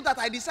painful that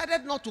I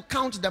decided not to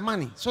count the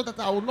money so that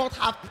I would not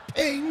have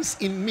pains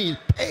in me.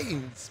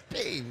 Pains.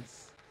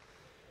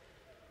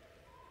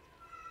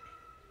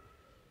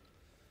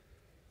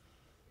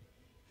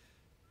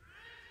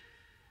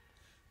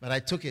 But I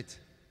took it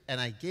and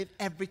I gave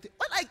everything.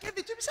 When I gave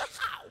it to him, he said,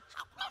 how? No,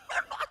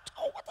 at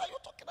all. What are you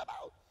talking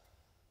about?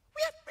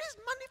 We have raised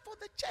money for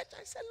the church.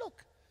 I said,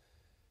 look,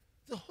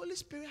 the Holy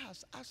Spirit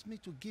has asked me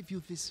to give you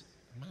this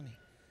money.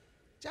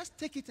 Just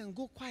take it and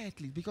go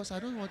quietly because I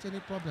don't want any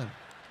problem.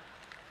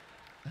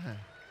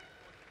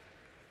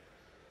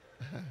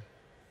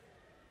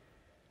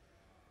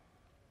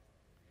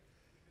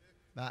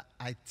 But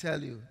I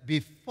tell you,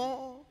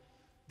 before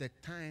the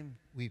time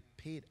we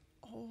paid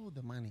all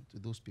the money to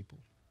those people,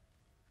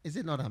 is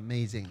it not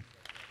amazing?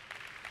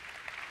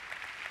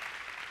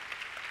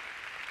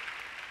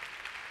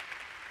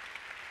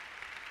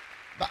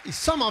 But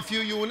some of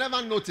you will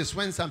never notice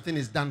when something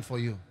is done for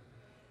you.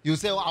 You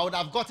say, oh, I would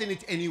have gotten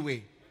it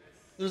anyway.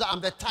 You know,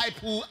 I'm the type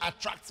who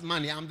attracts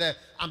money. I'm the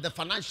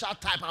financial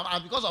type.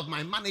 Because of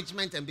my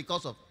management and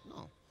because of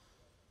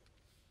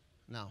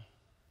no.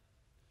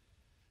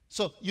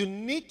 So you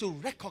need to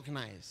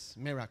recognize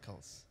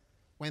miracles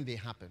when they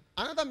happen.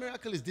 Another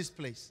miracle is this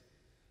place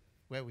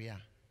where we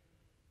are.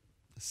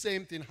 The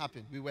same thing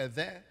happened. We were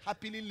there,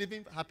 happily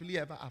living, happily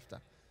ever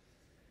after.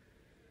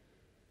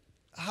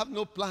 I have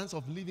no plans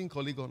of leaving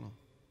Koligono.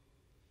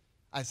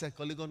 I said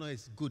Koligono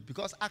is good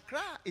because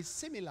Accra is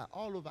similar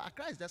all over.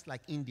 Accra is just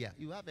like India.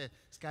 You have a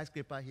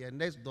skyscraper here.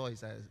 Next door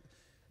is a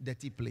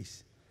dirty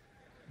place.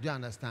 Do you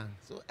understand?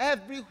 So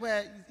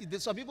everywhere,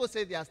 some people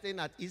say they are staying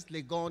at East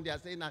Legon, they are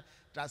staying at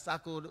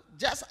Trasaco.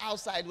 Just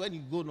outside when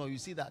you go now, you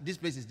see that this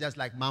place is just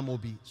like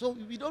Mamobi. So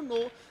we don't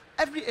know.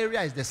 Every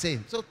area is the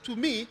same. So to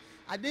me,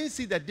 I didn't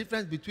see the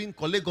difference between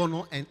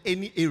Koligono and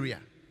any area.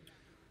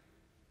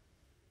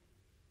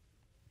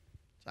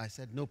 So I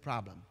said, no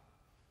problem.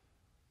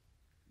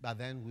 But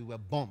then we were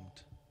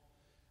bombed.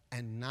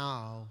 And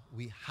now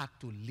we had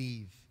to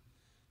leave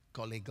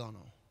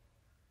Koligono.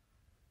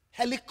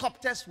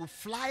 Helicopters would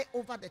fly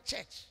over the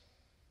church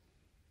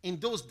in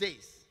those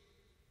days.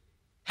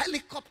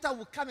 Helicopter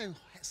would come and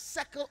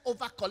circle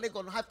over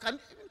Koligono.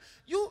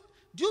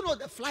 Do you know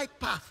the flight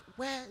path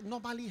where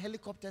normally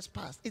helicopters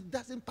pass? It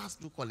doesn't pass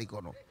through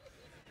Koligono.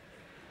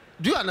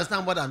 Do you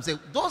understand what I'm saying?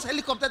 Those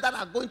helicopters that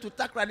are going to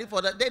Takrady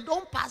for that, they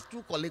don't pass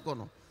through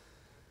Koligono.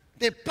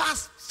 They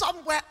pass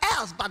somewhere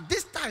else, but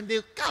this time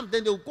they come,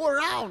 then they'll go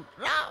round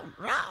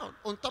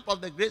on top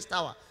of the Grace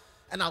Tower.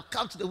 And I'll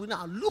come to the window,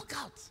 I'll look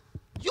out.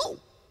 You.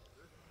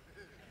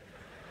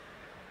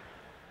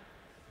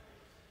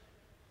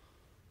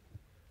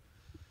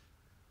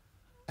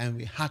 And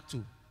we had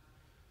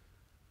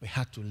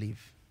to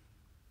leave.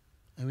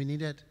 And we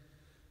needed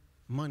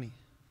money.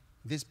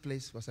 This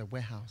place was a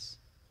warehouse.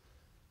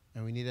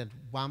 And we needed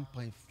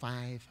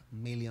 $1.5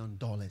 million.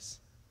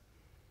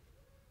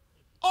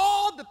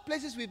 All the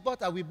places we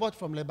bought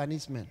from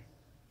Lebanese men.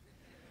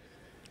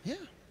 Yeah.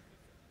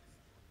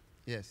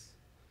 Yes.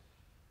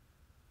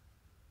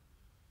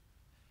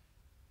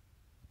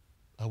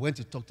 I went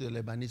to talk to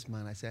the Lebanese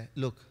man. I said,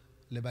 look,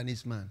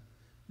 Lebanese man,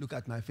 look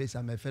at my face.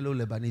 I'm a fellow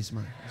Lebanese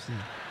man. You see?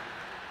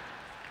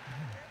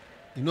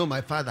 You know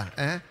my father,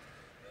 eh?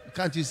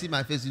 Can't you see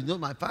my face? You know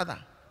my father.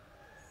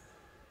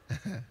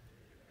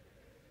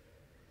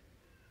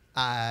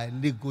 I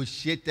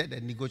negotiated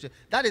and negotiated.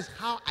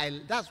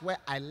 That's where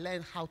I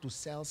learned how to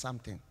sell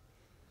something.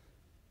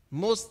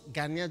 Most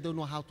Ghanaians don't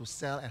know how to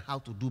sell and how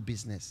to do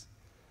business.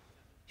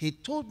 He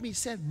told me, he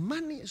said,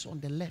 money is on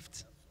the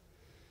left.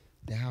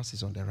 The house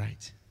is on the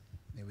right.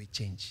 Then we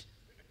change.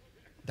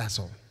 That's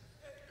all.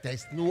 There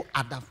is no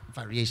other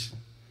variation.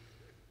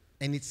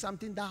 And it's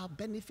something that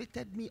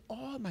benefited me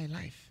all my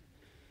life.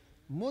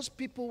 Most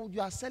people,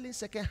 you are selling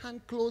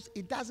second-hand clothes,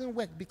 it doesn't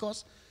work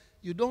because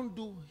you don't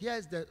do,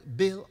 here's the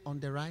bill on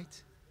the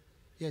right,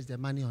 here's the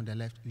money on the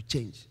left, you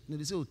change. You know,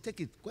 they say, oh,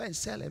 take it, go and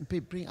sell and pay,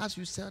 bring. As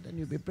you sell, then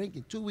you'll be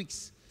bringing 2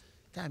 weeks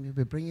time, you'll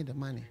be bringing the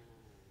money.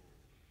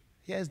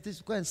 Here's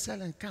this, go and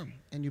sell and come,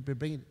 and you'll be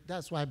bringing.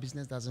 That's why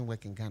business doesn't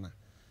work in Ghana.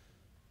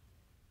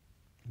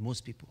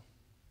 Most people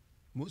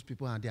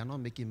are, they are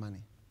not making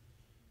money.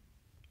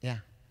 Yeah.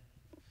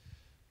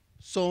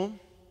 So,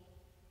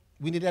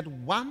 we needed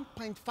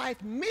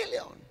 1.5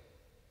 million.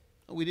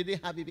 We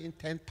didn't have even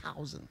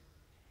 10,000.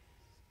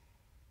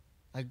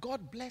 And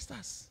God blessed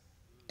us.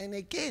 And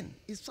again,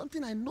 it's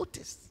something I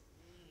noticed.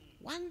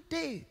 One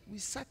day, we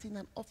sat in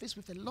an office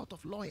with a lot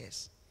of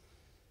lawyers.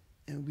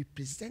 And we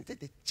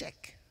presented a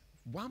check,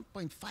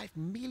 $1.5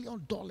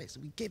 million.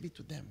 We gave it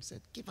to them.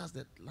 Said, give us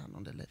the land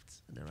on the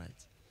left and the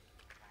right.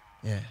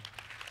 Yeah.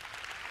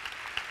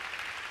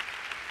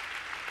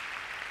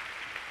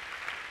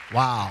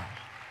 Wow.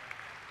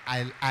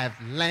 I've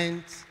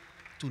learned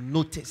to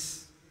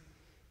notice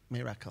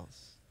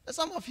miracles.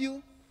 Some of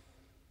you,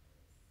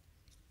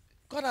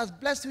 God has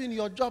blessed you in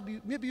your job.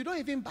 Maybe you don't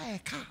even buy a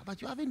car,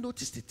 but you haven't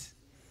noticed it.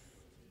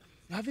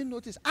 You haven't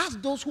noticed.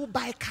 Ask those who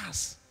buy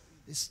cars.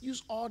 They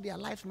use all their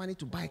life money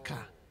to buy a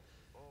car.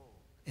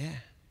 Yeah.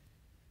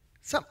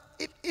 Some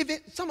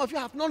of you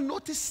have not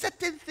noticed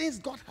certain things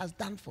God has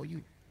done for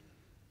you.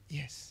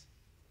 Yes.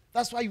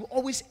 That's why you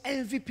always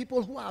envy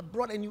people who are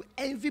abroad and you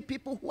envy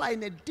people who are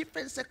in a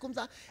different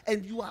circumstance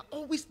and you are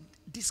always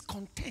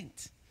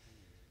discontent.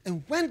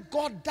 And when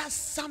God does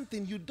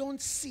something, you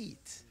don't see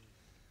it.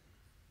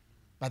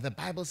 But the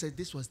Bible says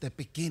this was the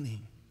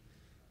beginning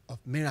of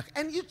miracle.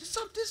 And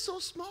something so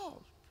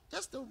small,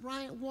 just the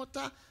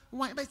water,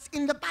 wine, but it's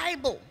in the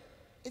Bible.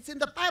 It's in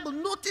the Bible.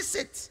 Notice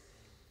it.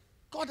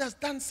 God has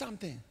done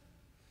something.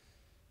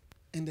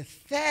 And the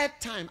third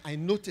time I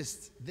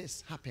noticed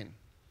this happen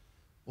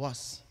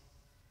was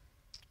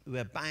we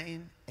were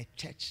buying a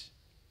church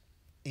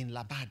in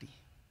Labadi.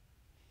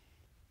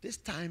 This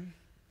time,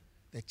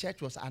 the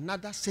church was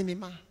another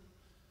cinema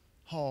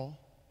hall.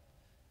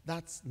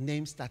 That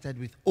name started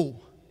with O.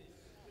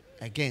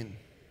 Again,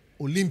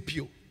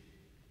 Olympio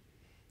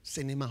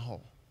Cinema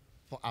Hall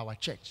for our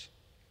church.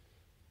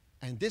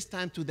 And this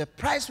time, too, the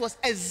price was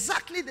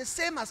exactly the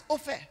same as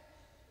Ophir.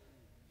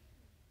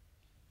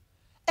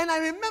 And I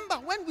remember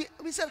when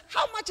we said,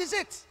 how much is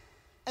it?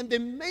 And they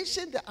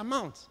mentioned the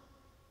amount.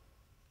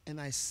 And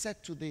I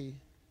said to the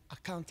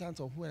accountant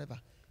or whoever,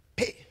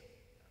 pay.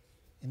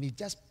 And he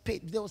just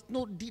paid. There was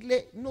no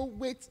delay, no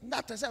wait,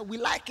 nothing. I said, we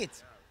like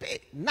it.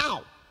 Pay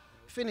now.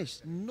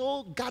 Finished.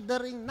 No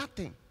gathering,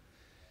 nothing.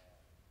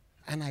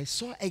 And I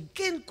saw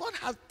again, God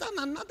has done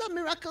another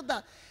miracle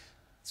that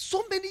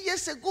so many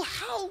years ago,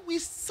 how we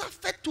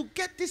suffered to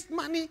get this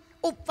money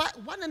over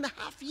 1.5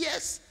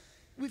 years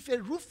with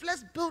a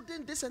roofless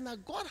building, this and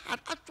that. God had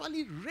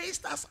actually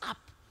raised us up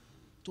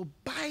to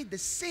buy the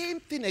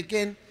same thing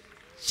again.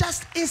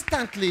 Just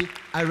instantly,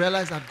 I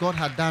realized that God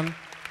had done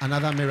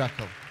another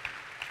miracle.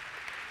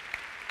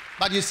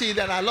 But you see,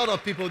 there are a lot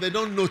of people, they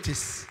don't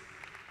notice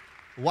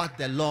what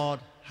the Lord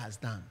has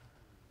done.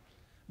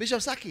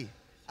 Bishop Saki,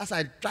 as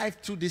I drive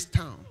through this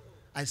town,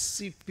 I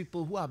see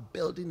people who are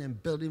building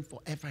and building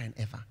forever and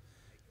ever.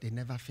 They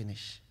never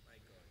finish.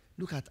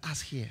 Look at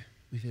us here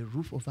with a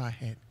roof over our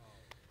head.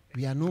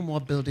 We are no more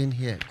building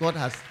here. God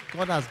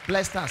has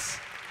blessed us.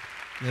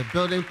 The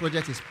building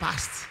project is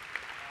past.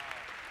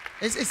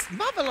 It's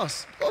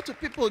marvelous. Go to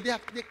people, they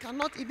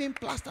cannot even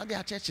plaster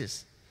their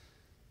churches.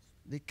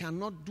 They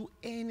cannot do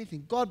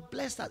anything. God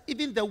bless us.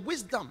 Even the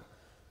wisdom.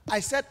 I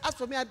said, as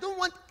for me, I don't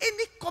want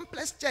any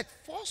complex church.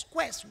 4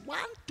 squares. 1,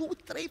 2,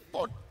 3,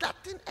 4.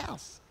 Nothing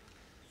else.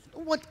 I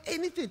don't want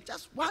anything.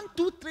 Just 1,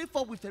 2, 3,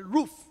 4 with a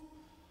roof.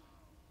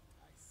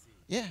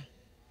 Yeah.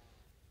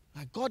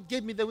 God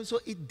gave me the way, so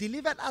it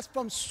delivered us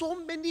from so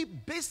many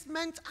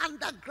basements,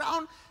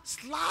 underground,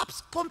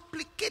 slabs,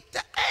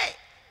 complicated. Hey!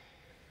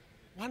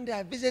 One day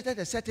I visited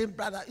a certain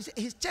brother.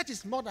 His church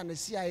is more than a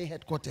CIA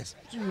headquarters.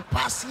 So you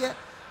pass here.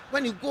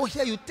 When you go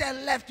here, you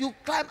turn left, you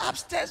climb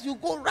upstairs, you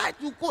go right,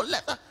 you go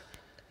left.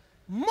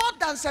 More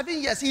than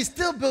 7 years, he's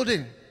still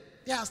building.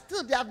 They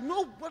have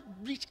not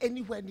reached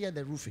anywhere near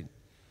the roofing.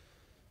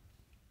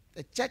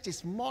 The church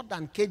is more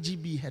than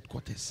KGB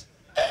headquarters.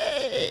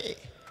 Hey!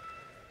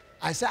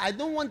 I said, I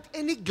don't want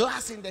any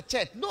glass in the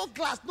church. No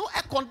glass, no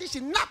air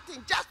conditioning,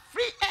 nothing, just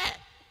free air.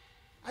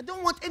 I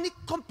don't want any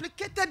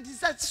complicated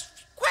design.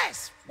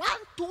 Squares. 1,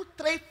 2,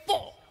 3,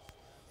 4.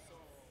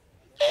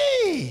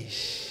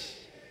 Eesh.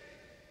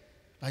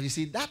 But you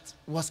see, that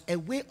was a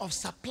way of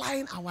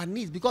supplying our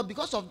needs.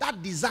 Because of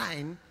that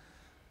design,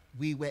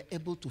 we were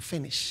able to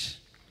finish.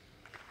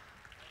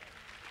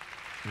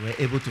 We were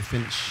able to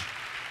finish.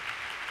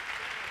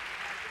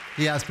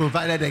 He has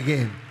provided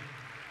again.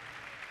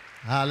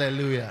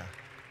 Hallelujah.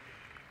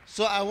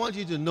 So I want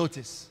you to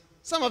notice.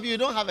 Some of you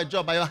don't have a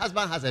job, but your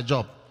husband has a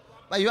job.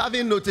 But you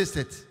haven't noticed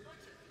it.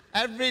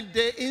 Every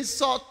day,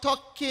 insult,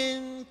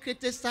 talking,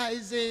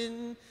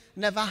 criticizing,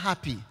 never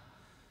happy.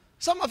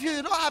 Some of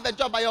you don't have a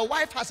job, but your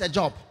wife has a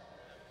job.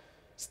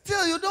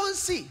 Still, you don't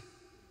see.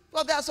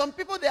 Well, there are some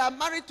people, they are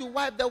married to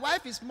wife. The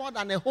wife is more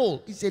than a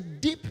hole. It's a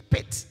deep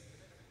pit.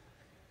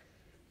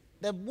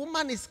 The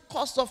woman is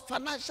cause of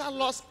financial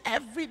loss.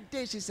 Every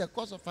day she's a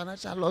cause of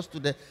financial loss to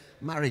the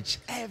marriage.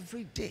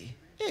 Every day.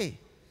 Hey.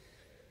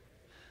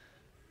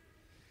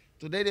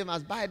 Today they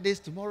must buy this,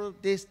 tomorrow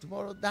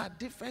that.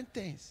 Different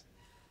things.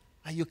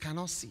 And you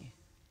cannot see.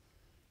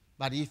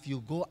 But if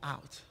you go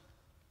out.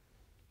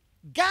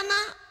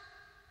 Ghana,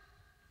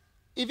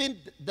 even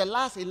the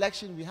last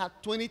election, we had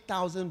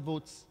 20,000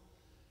 votes.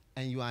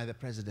 And you are the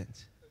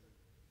president.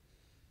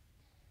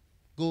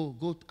 Go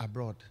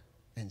abroad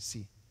and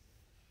see.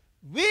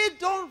 We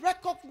don't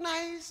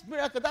recognize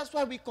miracle. That's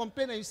why we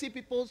complain. And you see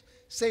people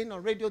saying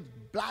on radio,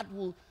 blood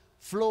will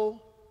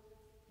flow.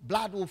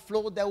 Blood will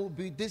flow. There will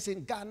be this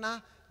in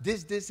Ghana,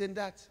 this and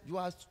that. You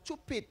are a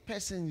stupid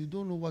person. You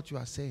don't know what you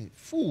are saying.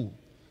 Fool.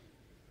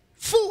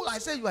 Fool. I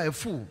say you are a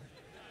fool.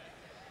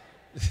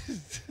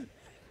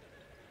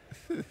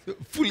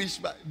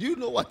 Foolish man. Do you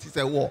know what is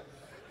a war?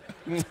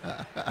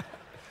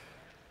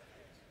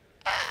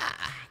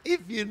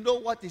 If you know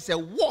what is a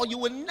war, you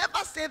will never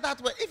say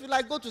that word. If you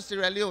like go to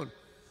Sierra Leone,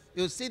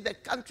 you'll see the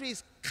country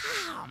is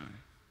calm.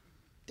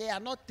 They are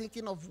not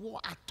thinking of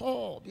war at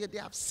all. They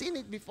have seen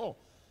it before.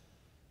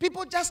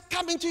 People just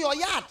come into your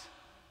yard.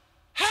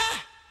 Hey,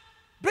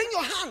 bring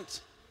your hand.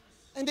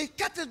 And they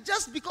cut it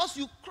just because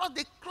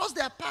they cross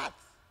their path.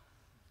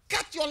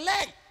 Cut your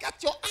leg,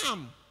 cut your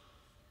arm.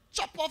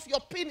 Chop off your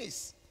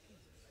penis.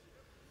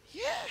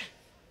 Yeah,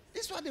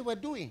 this is what they were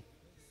doing.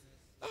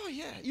 Oh,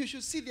 yeah, you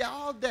should see they are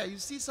all there. You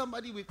see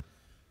somebody with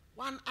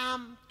 1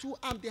 arm, 2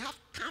 arms. They have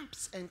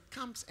camps and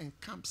camps and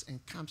camps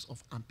and camps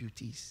of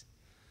amputees.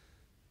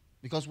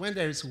 Because when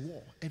there is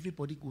war,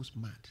 everybody goes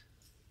mad.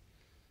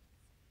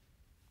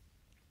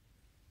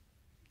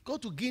 Go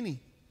to Guinea.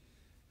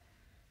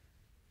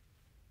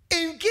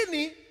 In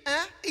Guinea,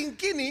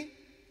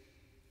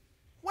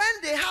 when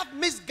they have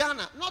Miss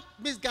Ghana, not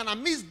Miss Ghana,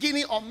 Miss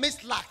Guinea or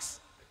Miss Lax,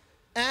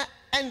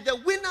 and the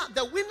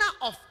winner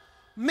of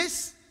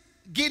Miss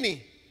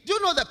Guinea, do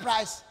you know the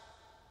price?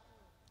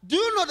 Do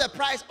you know the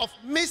price of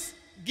Miss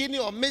Guinea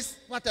or Miss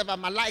whatever,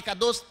 Malaika,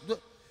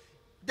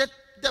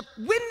 the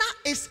winner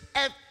is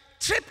a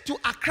trip to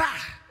Accra.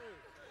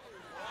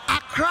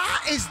 Accra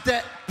is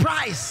the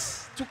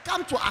price to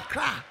come to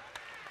Accra.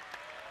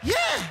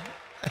 Yeah.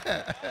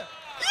 Yeah.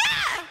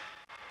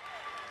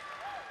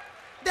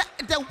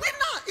 The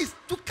winner is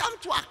to come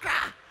to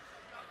Accra.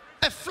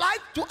 A flight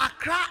to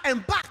Accra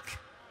and back.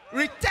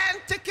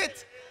 Return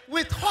ticket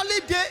with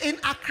holiday in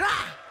Accra.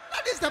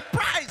 That is the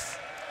prize.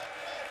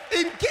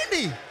 In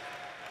Guinea.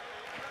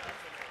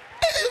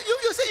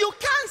 You see, you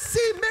can't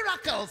see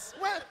miracles.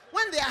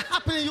 When they are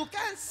happening, you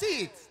can't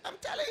see it. I'm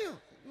telling you.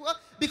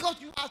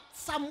 Because you are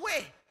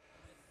somewhere.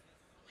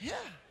 Yeah.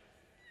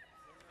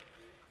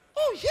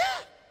 Oh,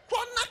 yeah.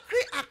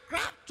 Conakry,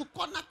 Accra to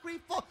Conakry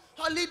for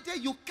holiday.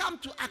 You come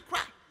to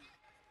Accra.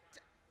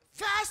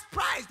 First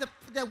prize,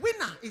 the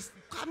winner is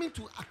coming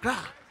to Accra.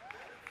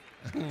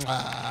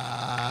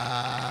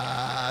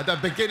 The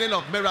beginning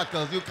of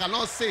miracles. You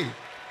cannot see.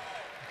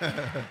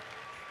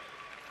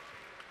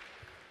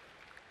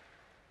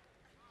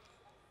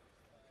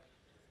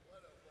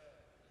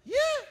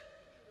 Yeah.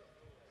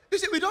 You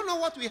see, we don't know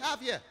what we have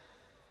here.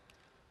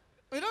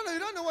 We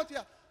don't know what we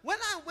have. When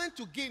I went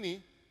to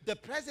Guinea, the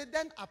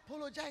president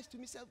apologized to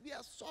me, said, we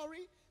are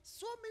sorry.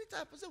 So many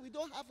times I said, we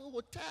don't have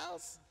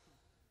hotels.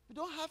 We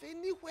don't have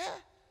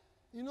anywhere.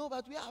 You know,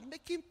 but we are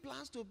making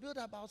plans to build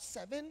about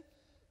 7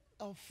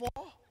 or 4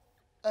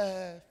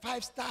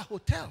 5-star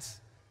hotels.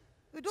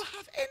 We don't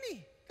have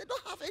any. They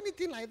don't have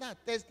anything like that.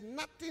 There's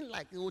nothing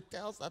like the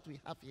hotels that we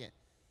have here.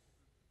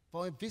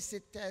 For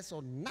visitors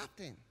or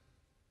nothing.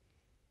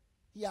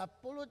 He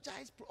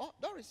apologized. Oh,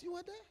 Doris, you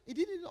were there? He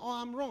didn't, or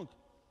I'm wrong?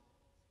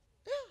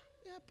 Yeah,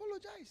 he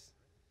apologized.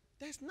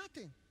 There's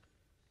nothing.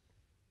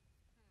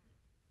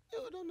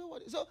 You don't know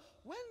what. So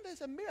when there's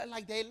a miracle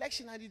like the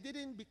election and it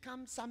didn't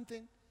become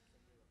something,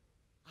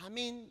 I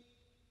mean,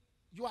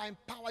 you are in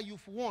power,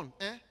 you've won.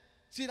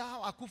 See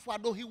how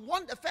Akufo-Addo, he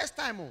won the first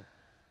time.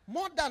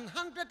 More than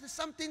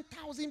 100-something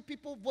thousand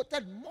people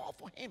voted more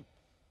for him.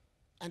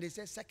 And they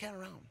said second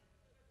round.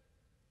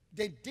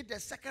 They did the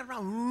second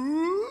round.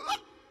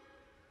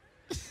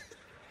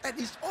 And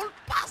it's all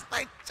passed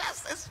like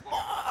just a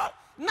small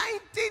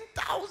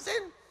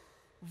 19,000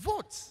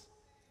 votes.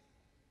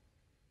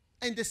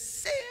 And the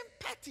same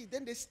party,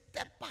 then they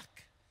step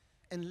back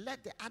and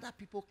let the other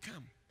people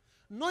come.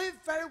 Knowing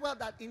very well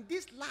that in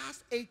these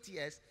last 8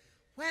 years,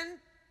 when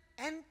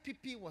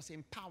NPP was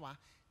in power,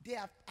 they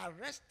have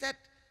arrested,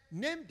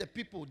 named the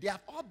people. They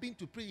have all been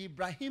to prison.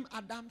 Ibrahim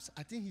Adams,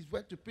 I think he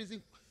went to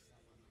prison.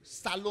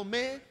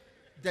 Salome,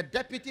 the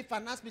deputy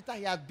finance minister,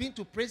 he has been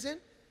to prison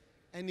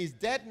and he's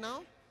dead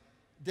now.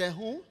 The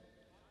who?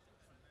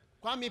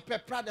 Kwame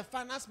Pepra, the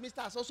finance minister,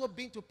 has also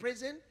been to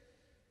prison.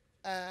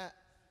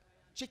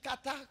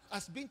 Chikata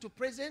has been to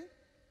prison.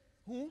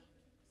 Who?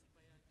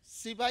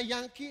 Siva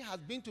Yankee has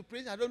been to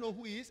prison. I don't know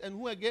who he is and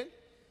who again.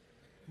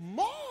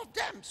 More of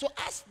them. So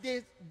as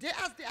they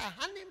are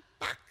handing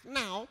back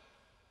now,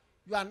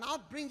 you are now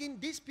bringing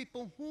these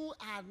people who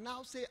are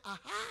now saying,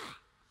 aha,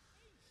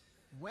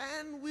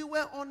 when we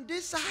were on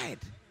this side,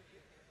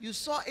 you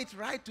saw it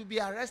right to be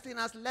arresting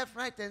us left,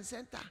 right, and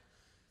center.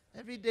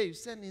 Every day you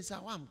send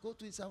Isawam, go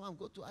to Isawam,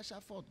 go to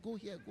Ashaford, go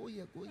here, go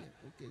here, go here.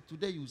 Okay,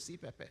 today you see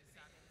Pepe.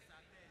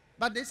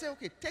 But they say,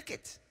 okay, take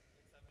it.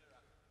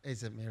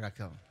 It's a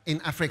miracle. In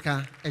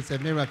Africa, it's a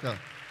miracle.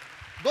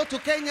 Go to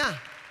Kenya.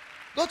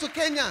 Go to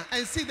Kenya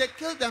and see they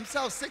killed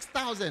themselves,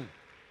 6,000.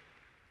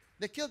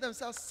 They killed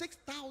themselves,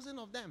 6,000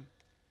 of them.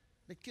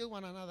 They killed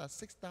one another,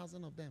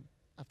 6,000 of them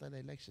after the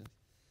elections.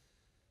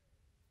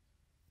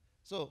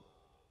 So,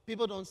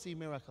 people don't see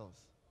miracles.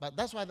 But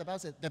that's why the Bible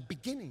says the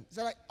beginning.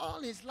 So like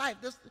all his life,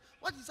 there's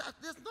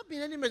not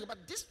been any miracle,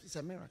 but this is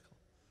a miracle.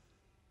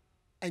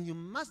 And you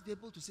must be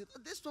able to say,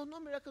 this was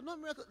no miracle, no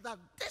miracle. That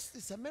this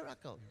is a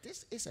miracle.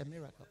 This is a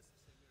miracle.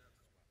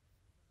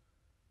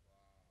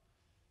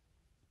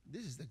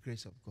 This is the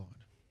grace of God.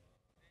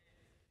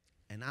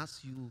 And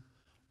as you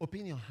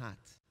open your heart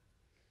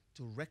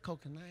to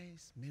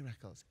recognize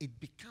miracles, it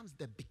becomes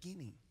the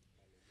beginning.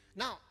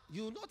 Now,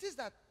 you notice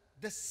that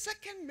the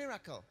second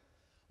miracle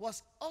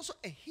was also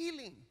a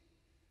healing,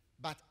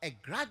 but a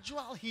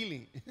gradual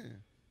healing.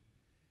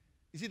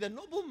 You see, the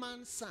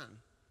nobleman's son,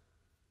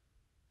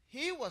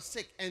 he was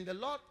sick, and the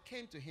Lord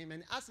came to him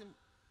and asked him,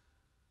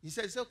 he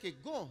says, okay,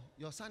 go,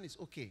 your son is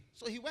okay.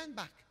 So he went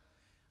back.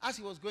 As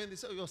he was going, they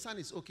said, your son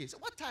is okay. So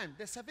what time?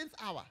 The 7th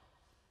hour.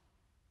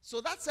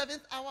 So that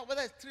 7th hour,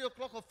 whether it's 3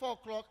 o'clock or 4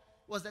 o'clock,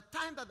 was the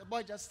time that the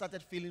boy just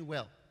started feeling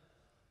well.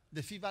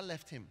 The fever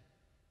left him.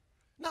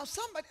 Now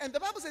somebody, and the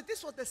Bible said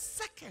this was the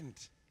second.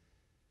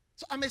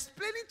 So I'm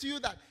explaining to you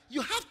that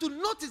you have to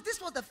notice this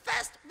was the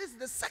first, this is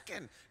the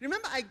second.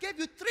 Remember, I gave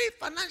you 3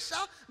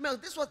 financial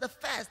miracles. This was the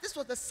first, this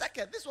was the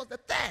second, this was the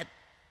third.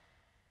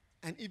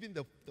 And even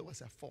there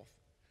was a 4th.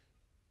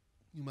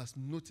 You must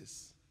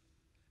notice.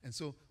 And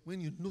so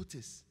when you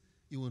notice,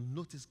 you will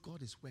notice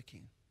God is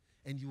working.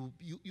 And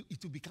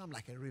it will become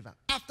like a river.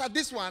 After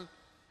this one,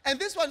 and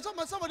this one,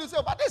 somebody will say,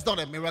 but this is not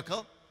a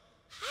miracle.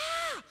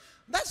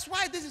 That's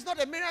why this is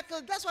not a miracle.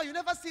 That's why you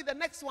never see the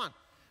next one.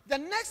 The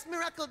next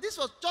miracle, this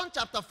was John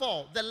chapter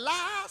 4. The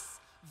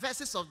last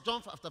verses of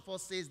John chapter 4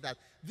 says that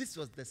this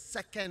was the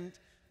second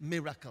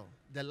miracle.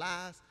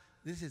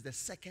 This is the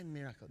second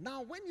miracle.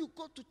 Now, when you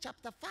go to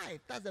chapter 5,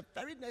 that's the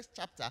very next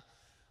chapter,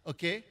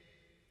 Okay?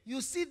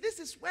 You see, this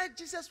is where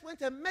Jesus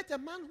went and met a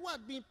man who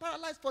had been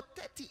paralyzed for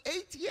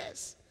 38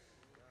 years.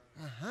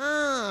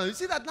 You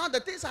see that now the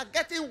things are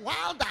getting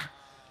wilder.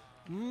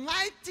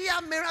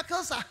 Mightier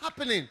miracles are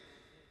happening.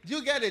 Do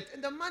you get it?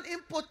 And the man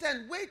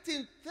impotent,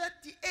 waiting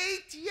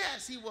 38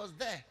 years, he was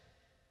there.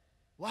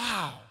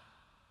 Wow.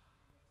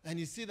 And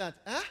you see that,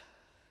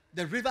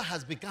 the river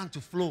has begun to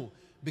flow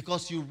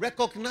because you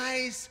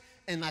recognize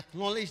and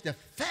acknowledge the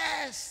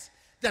first,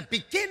 the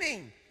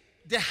beginning,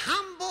 the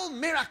humble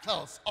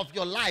miracles of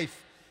your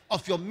life,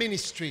 of your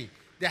ministry.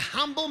 The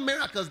humble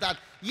miracles that,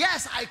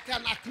 yes, I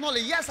can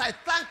acknowledge. Yes, I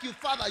thank you,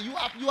 Father. You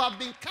have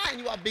been kind.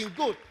 You have been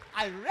good.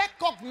 I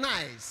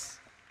recognize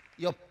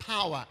your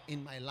power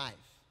in my life.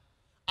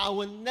 I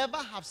will never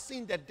have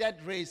seen the dead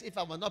raised if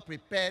I were not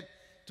prepared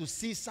to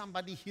see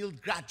somebody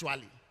healed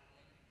gradually.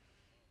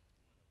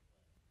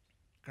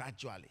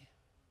 Gradually.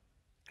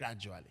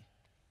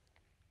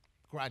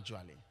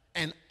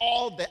 And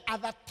all the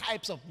other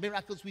types of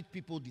miracles which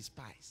people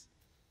despise.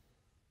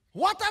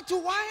 Water to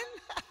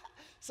wine?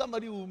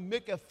 Somebody will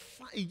make a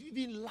fun,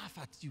 even laugh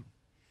at you.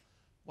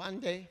 One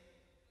day,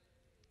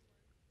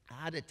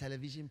 I had a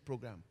television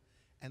program,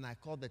 and I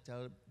called the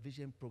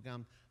television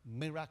program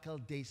Miracle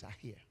Days Are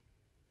Here.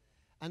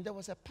 And there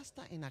was a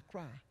pastor in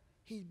Accra.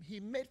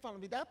 He made fun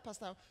of me. That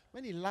pastor,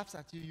 when he laughs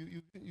at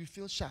you, you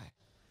feel shy.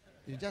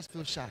 You just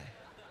feel shy.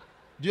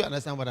 Do you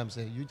understand what I'm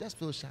saying? You just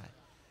feel shy.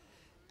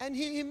 And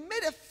he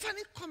made a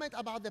funny comment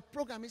about the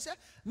program. He said,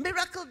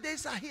 Miracle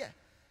Days Are Here.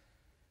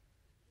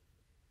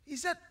 He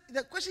said,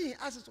 the question he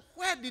asked is,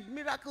 where did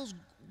miracle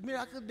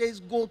days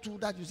go to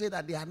that you say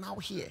that they are now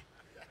here?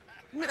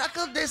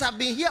 Miracle days have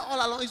been here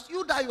all along. It's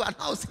you that you are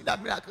now saying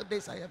that miracle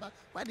days are here. But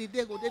where did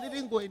they go? They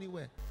didn't go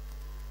anywhere.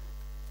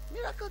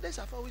 Miracle days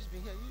have always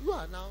been here. You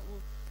are now,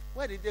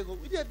 where did they go?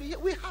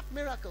 We have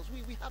miracles.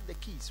 We have the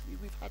keys.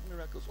 We've had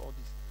miracles all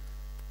this.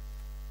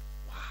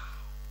 Wow.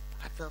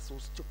 I felt so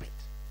stupid.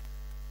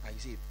 And you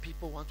see,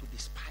 people want to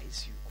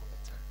despise you all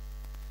the time.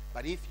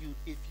 But if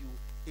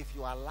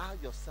you allow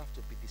yourself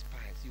to be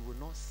despised, you will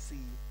not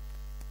see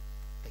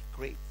the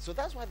great. So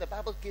that's why the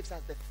Bible gives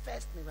us the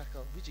first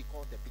miracle, which he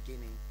called the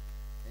beginning.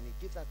 And he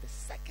gives us the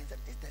second.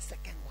 This is the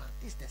second one.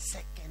 This is the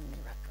second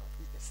miracle.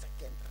 This is the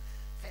second time.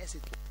 First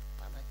it was,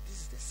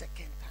 this is the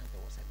second time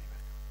there was a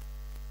miracle.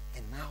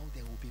 And now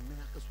there will be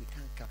miracles we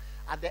can't count.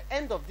 At the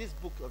end of this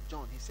book of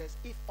John, he says,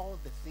 if all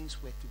the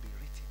things were to be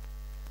written,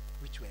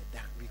 which were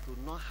done, we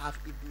could not have,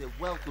 even the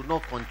world could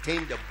not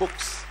contain the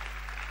books.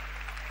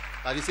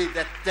 But you see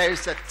that there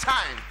is a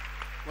time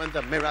when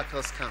the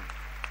miracles come.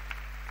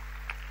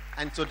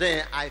 And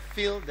today I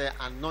feel the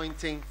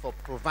anointing for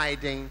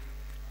providing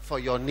for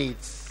your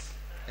needs.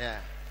 Yeah.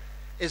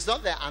 It's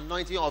not the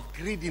anointing of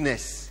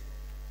greediness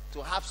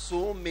to have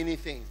so many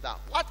things that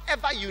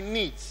whatever you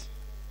need,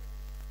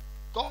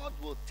 God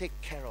will take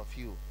care of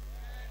you.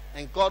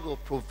 And God will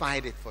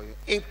provide it for you.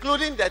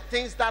 Including the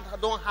things that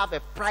don't have a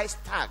price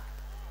tag.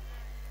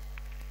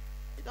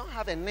 They don't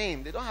have a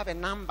name. They don't have a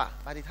number.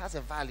 But it has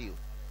a value.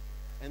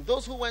 And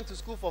those who went to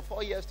school for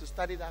 4 years to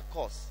study that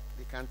course,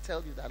 they can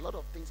tell you that a lot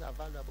of things are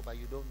valuable, but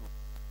you don't know.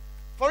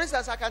 For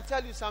instance, I can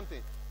tell you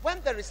something. When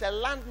there is a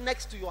land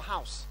next to your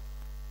house,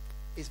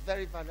 it's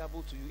very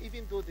valuable to you,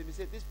 even though they may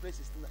say this place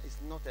is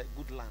not a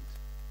good land.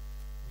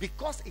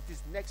 Because it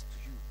is next to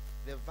you,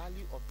 the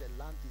value of the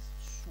land is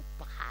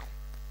super high.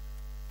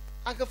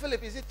 Uncle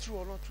Philip, is it true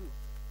or not true?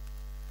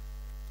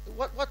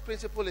 What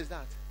principle is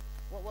that?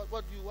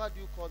 What do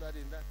you call that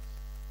in that?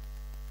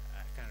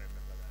 I can't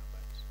remember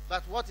that,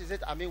 but what is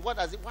it? I mean,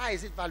 why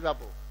is it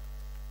valuable?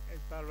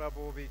 It's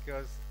valuable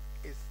because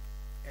it's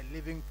a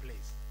living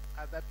place.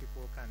 Other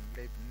people can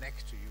live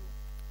next to you,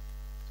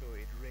 so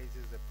it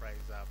raises the price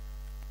up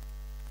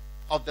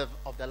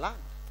of the land.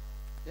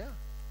 Yeah,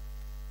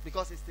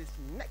 because it is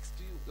next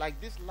to you, like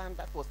this land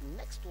that was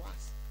next to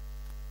us.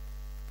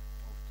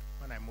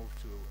 When I moved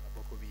to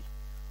Abokobi,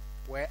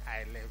 where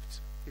I lived,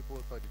 people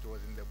thought it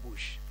was in the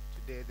bush.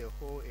 Today, the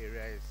whole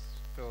area is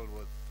filled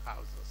with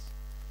houses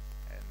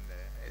and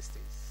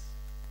estates.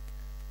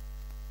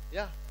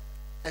 Yeah,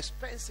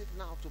 expensive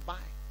now to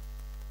buy.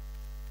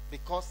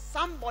 Because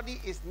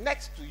somebody is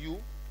next to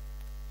you,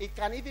 it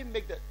can even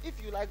make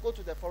if you like go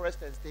to the forest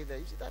and stay there,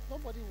 you see that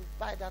nobody will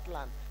buy that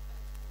land.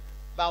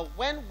 But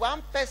when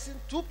one person,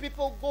 two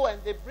people go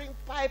and they bring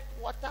pipe,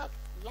 water,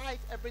 light,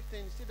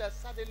 everything, you see that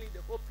suddenly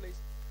the whole place.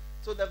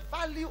 So the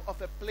value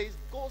of a place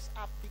goes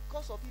up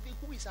because of even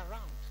who is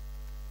around.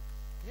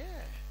 Yeah.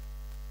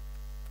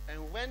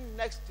 And when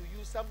next to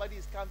you somebody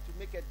is coming to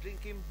make a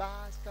drinking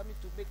bar, is coming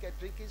to make a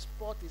drinking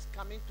spot, is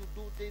coming to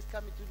do this,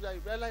 coming to do that,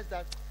 you realize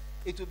that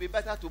it will be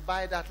better to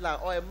buy that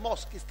land. Or a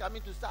mosque is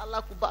coming to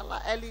Salah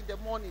Kubala early in the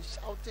morning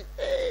shouting,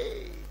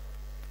 hey.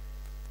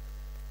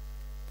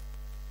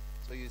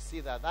 So you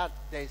see that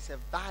there is a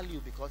value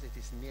because it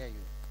is near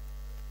you.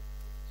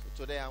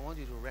 So today I want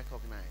you to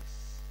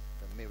recognize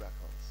the miracles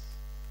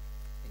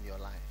in your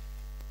life.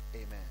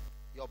 Amen.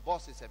 Your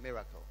boss is a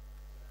miracle.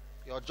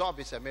 Your job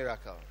is a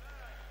miracle.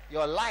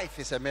 Your life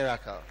is a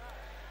miracle.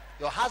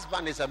 Your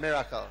husband is a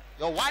miracle.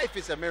 Your wife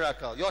is a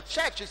miracle. Your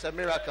church is a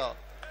miracle.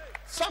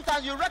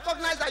 Sometimes you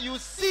recognize that you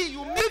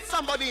meet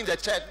somebody in the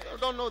church. You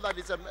don't know that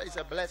it's a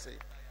blessing.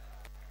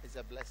 It's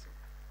a blessing.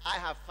 I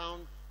have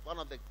found one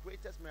of the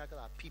greatest miracles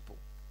are people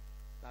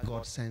that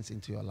God sends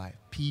into your life.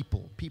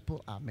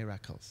 People are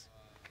miracles.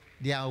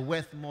 They are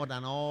worth more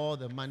than all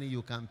the money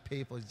you can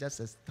pay for. It's just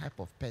a type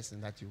of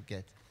person that you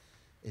get.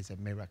 It's a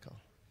miracle.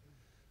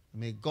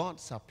 May God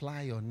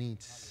supply your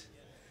needs.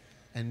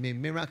 And may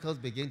miracles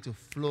begin to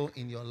flow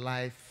in your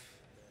life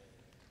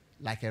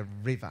like a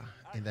river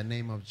in the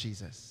name of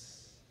Jesus.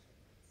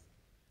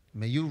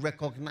 May you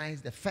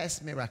recognize the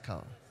first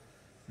miracle,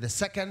 the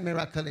second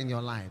miracle in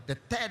your life, the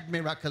third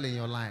miracle in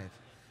your life.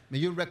 May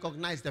you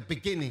recognize the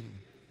beginning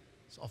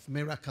of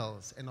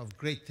miracles and of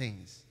great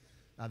things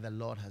that the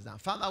Lord has done.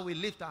 Father, we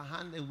lift our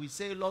hand and we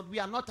say, Lord, we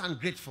are not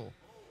ungrateful.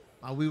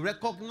 But we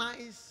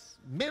recognize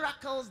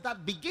miracles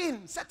that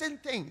begin certain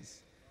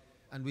things.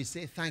 And we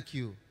say thank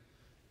you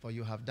for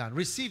you have done.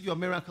 Receive your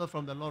miracle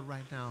from the Lord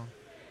right now.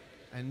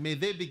 And may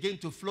they begin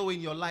to flow in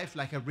your life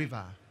like a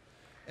river.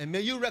 And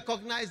may you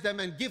recognize them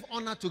and give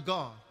honor to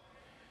God.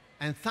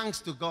 And thanks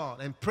to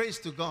God and praise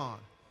to God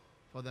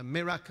for the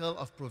miracle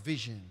of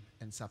provision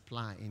and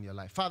supply in your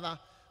life. Father,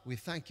 we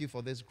thank you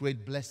for this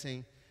great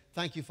blessing.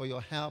 Thank you for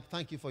your help.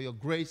 Thank you for your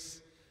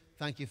grace.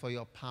 Thank you for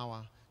your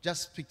power.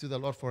 Just speak to the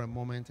Lord for a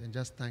moment and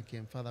just thank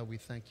him. Father, we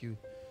thank you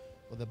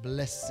for the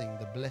blessing,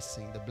 the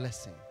blessing, the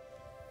blessing.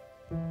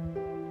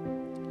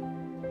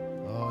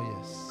 Oh,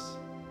 yes.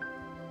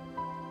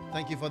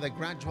 Thank you for the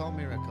gradual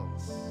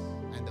miracles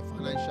and the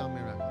financial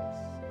miracles.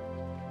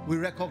 We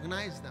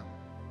recognize them.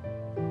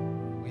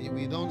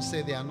 We don't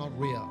say they are not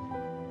real.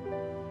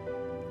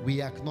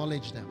 We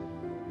acknowledge them.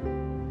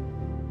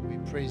 We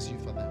praise you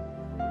for them.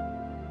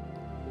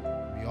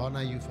 We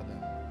honor you for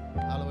them.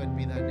 Hallowed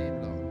be thy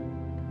name, Lord.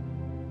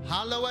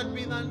 Hallowed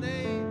be thy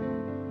name.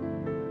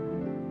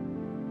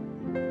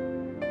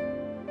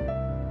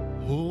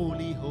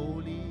 Holy,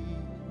 holy,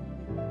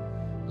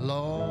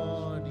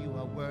 Lord, you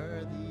are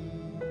worthy.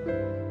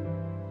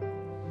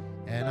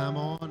 And I'm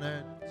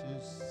honored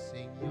to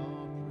sing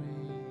your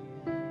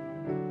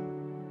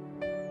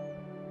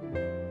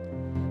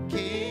praise.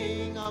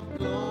 King of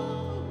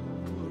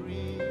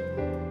glory,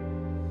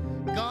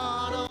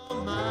 God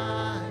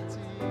Almighty,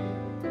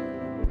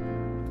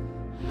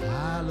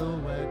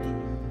 hallowed be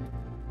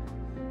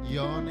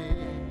your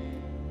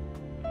name.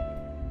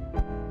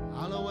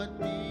 Hallowed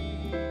be,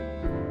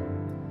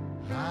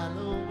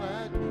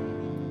 hallowed be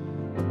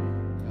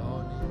your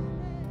name.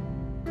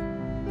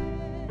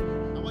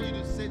 I want you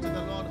to say to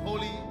the Lord,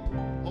 holy,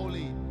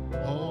 holy,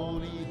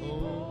 holy,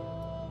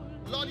 holy.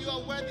 Lord, you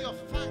are worthy of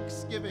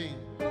thanksgiving.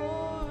 You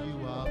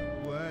are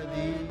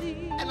worthy.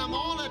 And I'm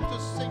honored to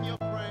sing your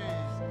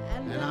praise.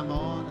 And I'm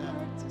honored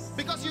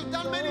because you've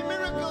done many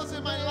miracles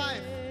in my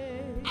life.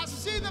 I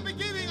see the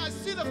beginning, I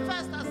see the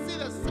first, I see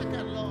the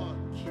second, Lord.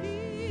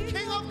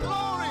 King of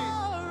glory,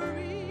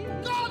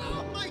 God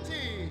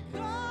Almighty.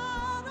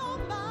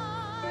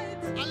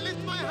 I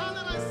lift my hand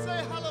and I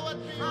say, hallowed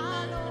be your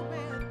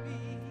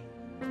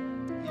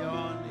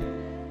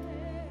name.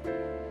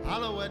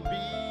 Hallowed be.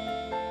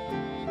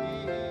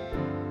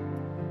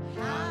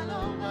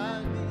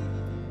 Hallowed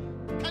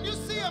be. Can you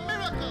see a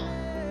miracle?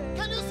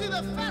 Can you see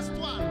the first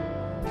one?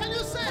 Can you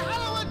say,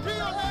 hallowed be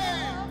your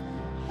name?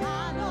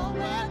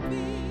 Hallowed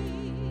be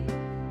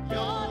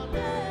your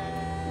name.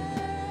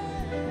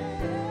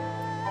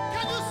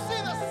 Can you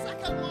see the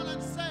second one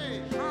and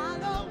say,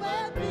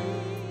 hallowed be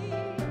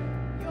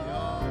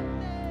your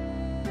name?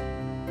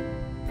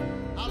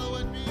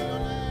 Hallowed be your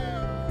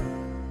name.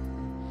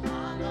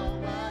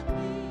 Hallowed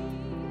be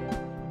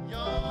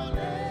your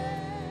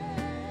name.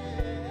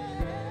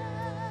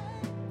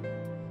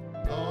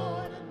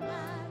 Lord and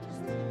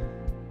majesty,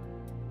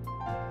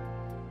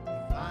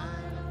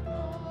 divine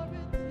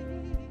authority.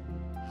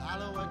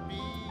 Hallowed be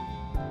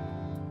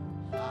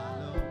your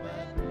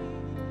name.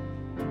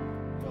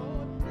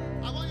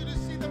 I want you to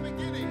see the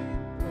beginning.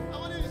 I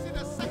want you to see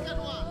the second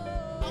one.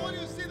 I want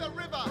you to see the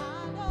river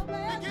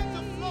begin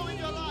to flow in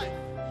your life.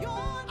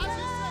 As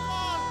you say,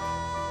 Lord,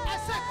 I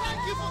say thank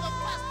you for the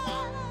first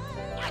one.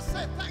 I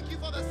say thank you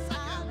for the second.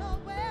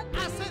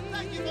 I say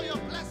thank you for your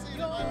blessing in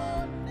my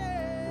life.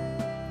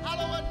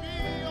 Hallowed be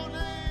your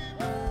name.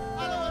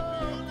 Hallowed be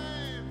your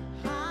name.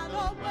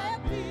 Hallowed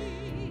be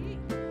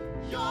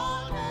your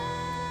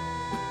name.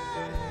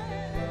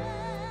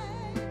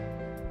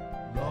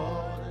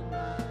 Lord and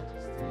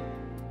majesty,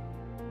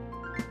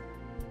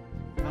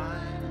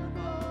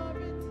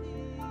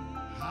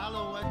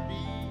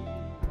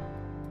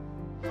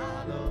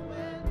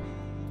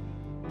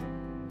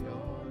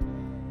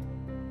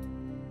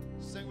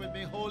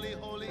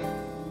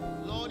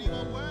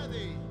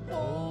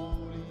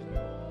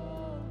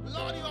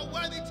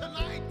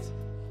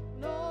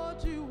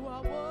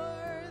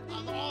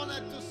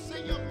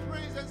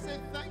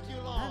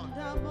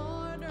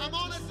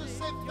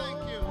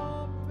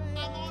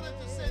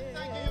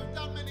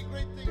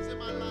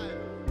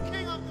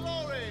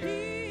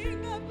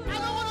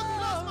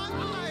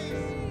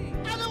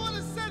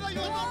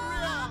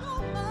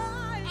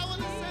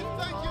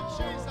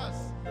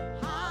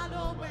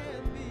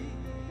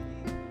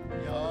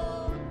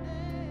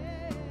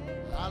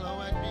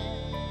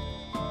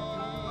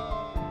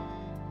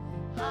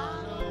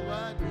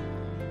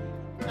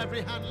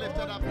 Every hand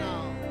lifted up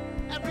now.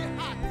 Every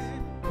heart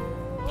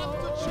up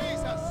to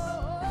Jesus.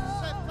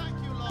 Say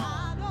thank you, Lord.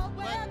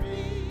 Hallowed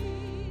be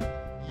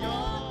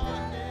your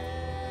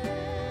name.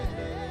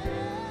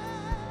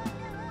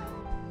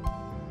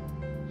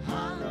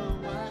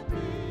 Hallowed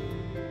be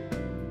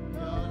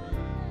your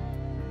name.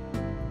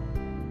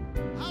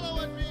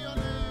 Hallowed be your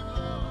name,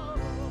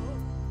 Lord.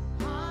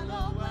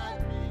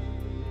 Hallowed be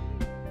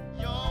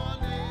your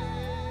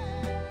name.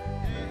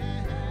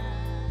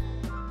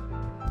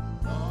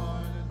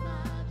 Lord and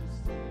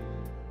majesty,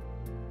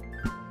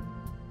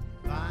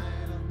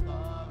 divine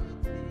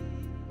authority.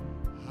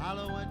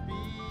 Hallowed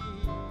be,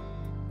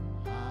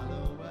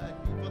 hallowed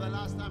be. For the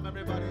last time,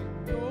 everybody,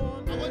 I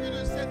want you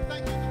to say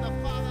thank you to the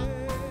Father.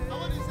 I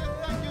want you to say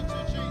thank you to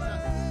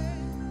Jesus.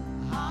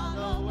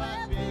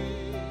 Hallowed be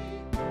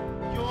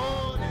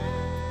your name.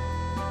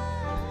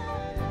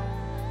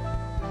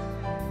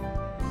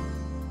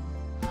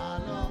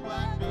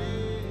 Hallowed be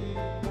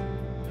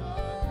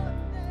your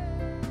name.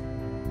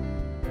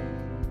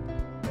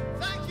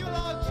 Thank you,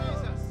 Lord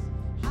Jesus.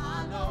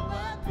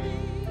 Hallowed be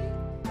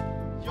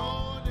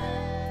your name.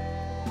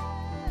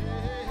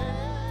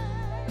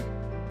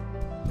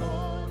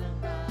 Lord and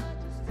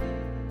majesty,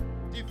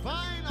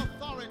 divine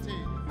authority.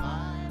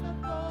 Divine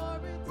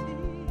authority.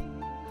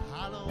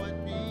 Hallowed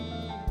be.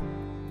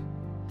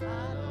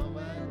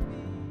 Hallowed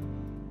be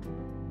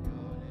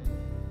your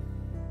name.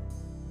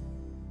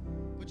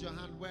 Put your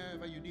hand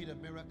wherever you need a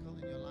miracle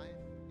in your life.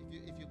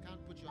 If you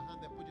can't put your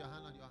hand there, put your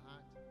hand on your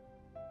heart.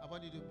 I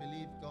want you to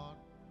believe God.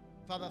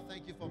 Father,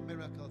 thank you for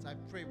miracles. I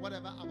pray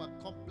whatever our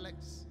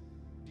complex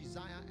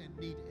desire and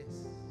need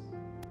is,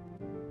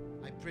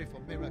 I pray for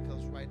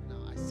miracles right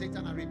now.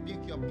 Satan, I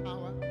rebuke your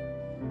power.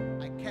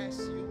 I curse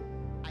you.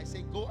 I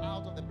say, go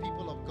out of the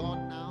people of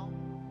God now.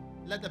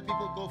 Let the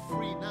people go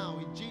free now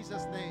in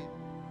Jesus' name.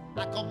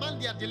 I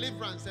command their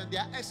deliverance and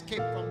their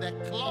escape from their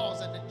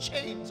claws and the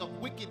chains of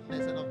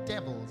wickedness and of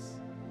devils.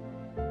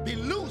 Be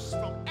loose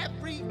from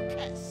every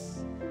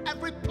curse,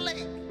 every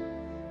plague,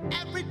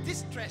 every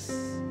distress,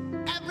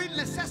 every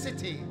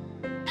necessity,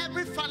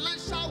 every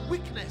financial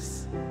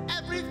weakness,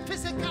 every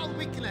physical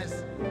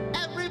weakness,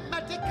 every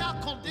medical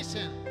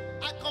condition.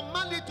 I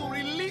command you to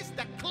release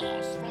the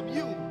claws from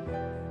you.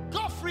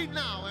 Go free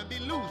now and be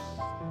loose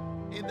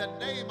in the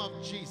name of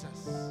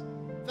Jesus.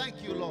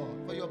 Thank you,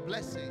 Lord, for your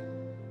blessing.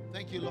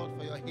 Thank you, Lord,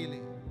 for your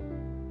healing.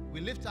 We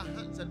lift our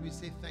hands and we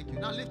say thank you.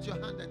 Now lift your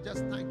hand and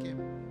just thank him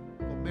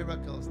for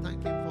miracles.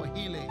 Thank him for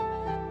healing.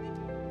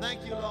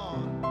 Thank you,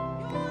 Lord.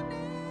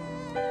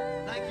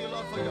 Thank you,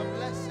 Lord, for your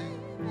blessing.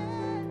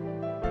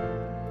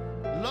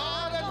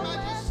 Lord and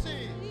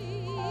majesty,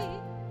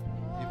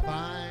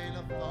 divine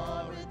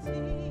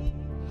authority,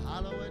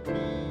 hallowed be.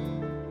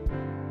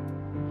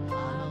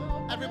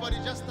 Hallowed. Everybody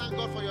just thank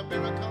God for your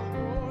miracle.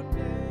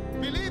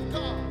 Believe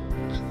God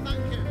and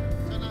thank him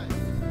tonight.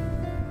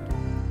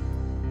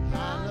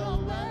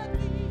 Hallowed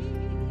be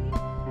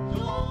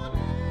your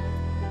name.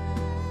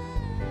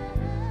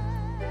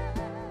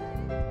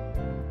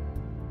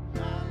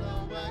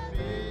 Hallowed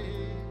be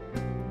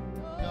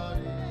your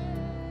name.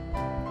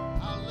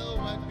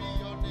 Hallowed be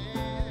your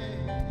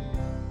name.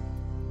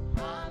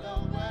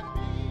 Hallowed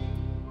be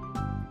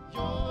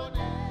your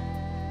name.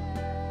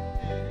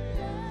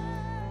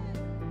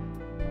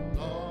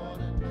 Lord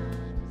and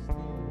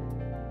majesty,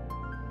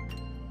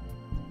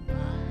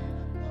 divine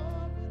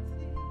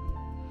authority.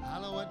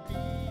 Hallowed be.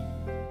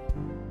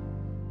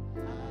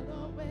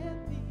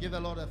 Give the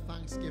Lord a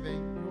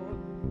thanksgiving.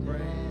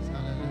 Praise.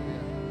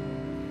 Hallelujah.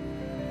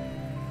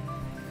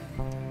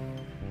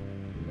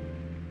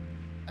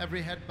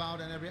 Every head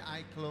bowed and every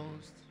eye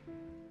closed.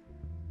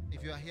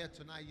 If you are here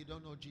tonight, you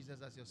don't know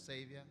Jesus as your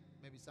Savior.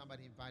 Maybe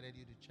somebody invited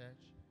you to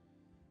church,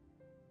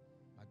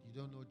 but you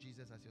don't know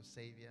Jesus as your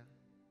Savior.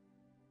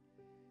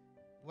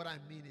 What I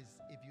mean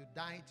is, if you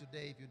die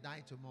today, if you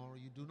die tomorrow,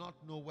 you do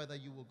not know whether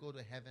you will go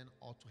to heaven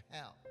or to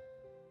hell.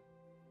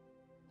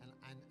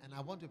 And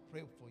I want to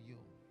pray for you.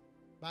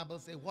 Bible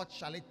says, what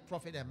shall it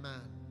profit a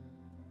man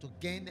to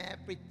gain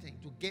everything,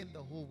 to gain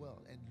the whole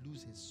world and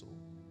lose his soul?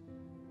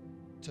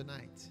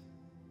 Tonight,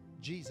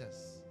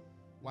 Jesus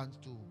wants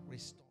to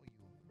restore you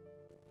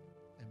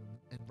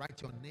and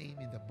write your name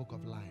in the book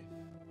of life.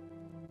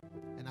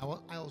 And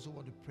I also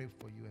want to pray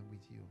for you and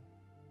with you.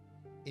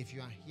 If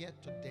you are here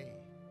today,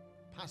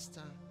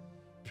 Pastor,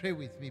 pray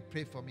with me,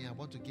 pray for me. I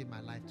want to give my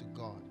life to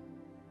God.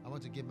 I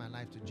want to give my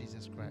life to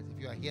Jesus Christ.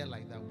 If you are here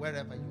like that,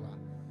 wherever you are,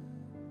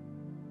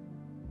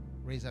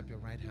 raise up your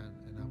right hand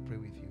and I'll pray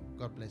with you.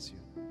 God bless you.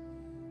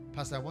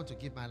 Pastor, I want to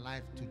give my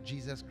life to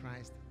Jesus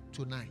Christ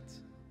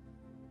tonight.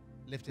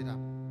 Lift it up.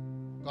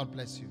 God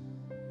bless you.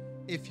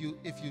 If you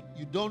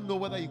don't know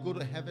whether you go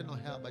to heaven or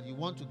hell, but you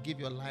want to give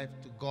your life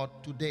to God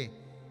today,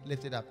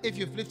 lift it up. If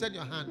you've lifted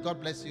your hand, God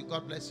bless you.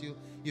 God bless you.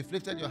 You've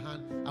lifted your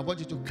hand. I want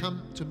you to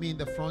come to me in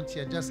the front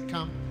here. Just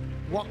come.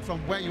 Walk from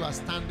where you are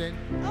standing.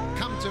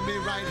 Come to me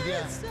right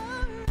here.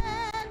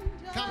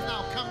 Come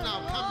now, come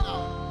now, come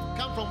now.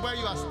 Come from where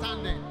you are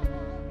standing.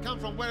 Come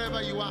from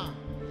wherever you are.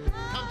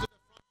 Come to the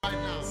front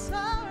right now.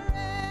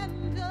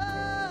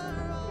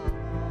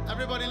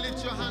 Everybody Everybody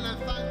lift your hand and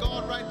thank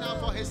God right now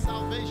for his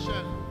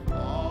salvation.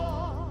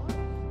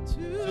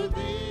 To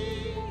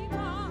thee,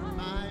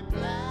 My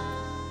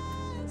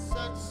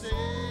blessed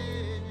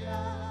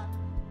Savior,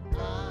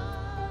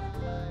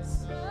 I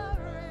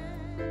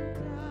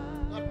surrender.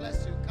 God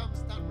bless you. Come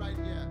stand right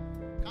here.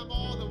 Come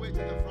all the way to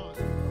the front.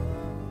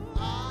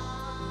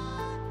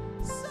 I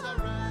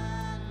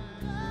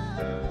surrender.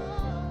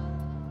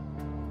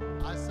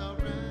 I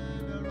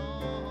surrender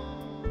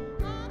all.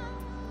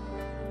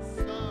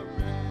 Surrender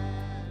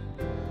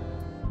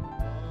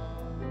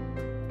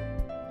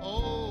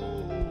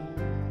all. Oh,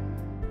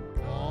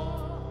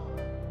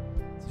 God,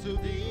 to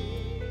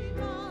thee,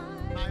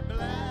 my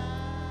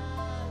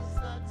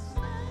blessed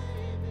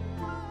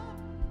Savior,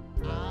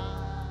 I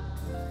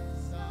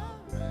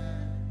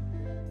surrender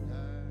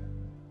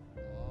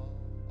all.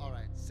 All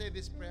right, say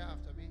this prayer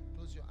after me.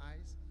 Close your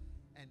eyes.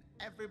 And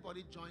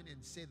everybody join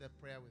and say the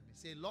prayer with me.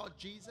 Say, Lord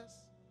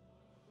Jesus,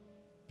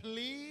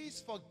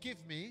 please forgive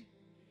me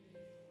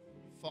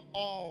for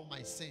all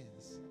my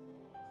sins.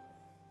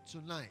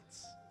 Tonight,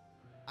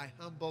 I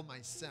humble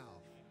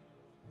myself.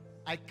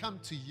 I come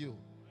to you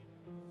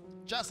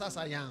just as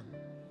I am.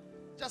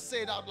 Just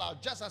say it out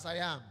loud. Just as I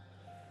am.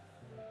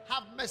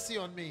 Have mercy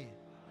on me.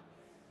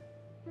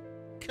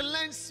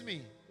 Cleanse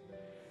me.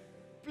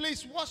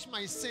 Please wash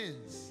my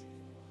sins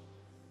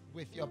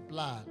with your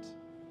blood.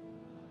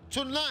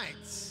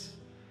 Tonight,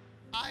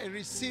 I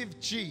receive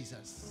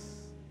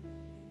Jesus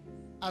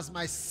as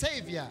my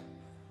Savior,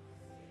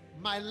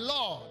 my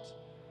Lord,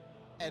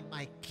 and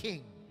my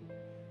King.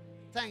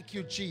 Thank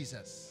you,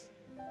 Jesus,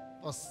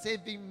 for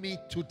saving me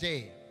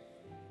today.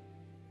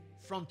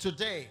 From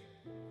today,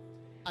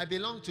 I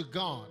belong to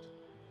God.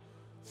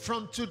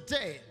 From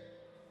today,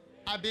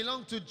 I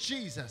belong to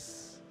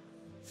Jesus.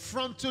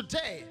 From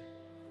today,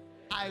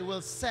 I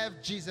will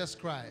serve Jesus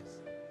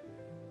Christ.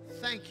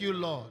 Thank you,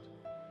 Lord,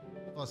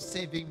 for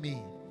saving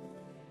me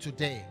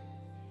today.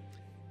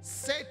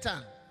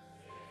 Satan,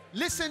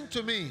 listen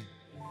to me.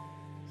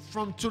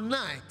 From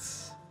tonight,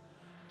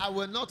 I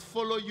will not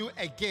follow you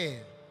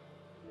again.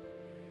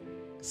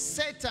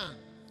 Satan,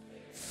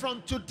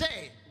 from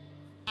today,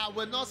 I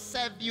will not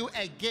serve you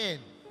again.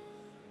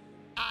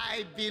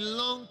 I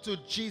belong to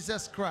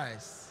Jesus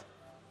Christ,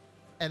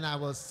 and I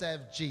will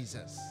serve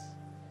Jesus.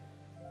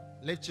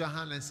 Lift your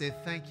hand and say,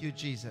 thank you,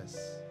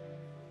 Jesus,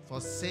 for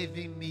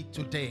saving me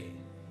today.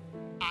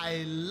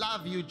 I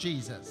love you,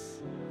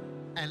 Jesus,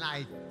 and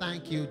I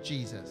thank you,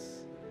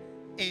 Jesus.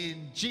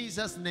 In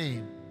Jesus'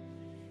 name,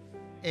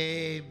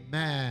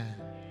 amen.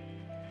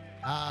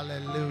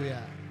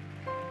 Hallelujah.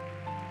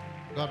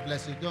 God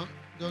bless you. Don't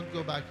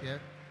go back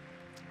here.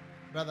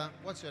 Brother,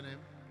 what's your name?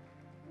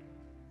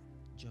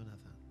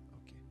 Jonathan.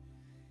 Okay.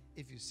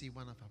 If you see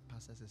one of our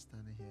pastors is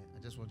standing here, I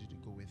just want you to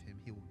go with him.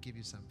 He will give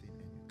you something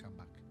and you come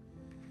back.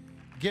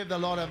 Give the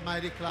Lord a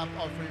mighty clap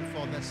offering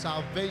for the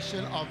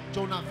salvation of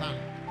Jonathan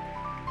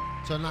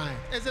tonight.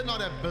 Is it not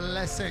a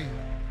blessing?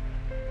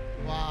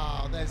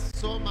 Wow, there's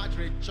so much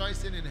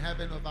rejoicing in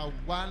heaven over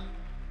one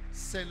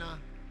sinner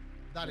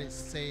that is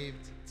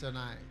saved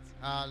tonight.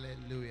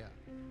 Hallelujah.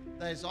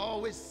 There's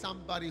always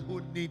somebody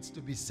who needs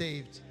to be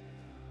saved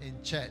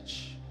in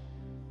church.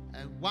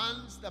 And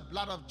once the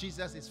blood of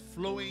Jesus is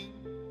flowing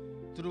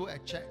through a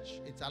church,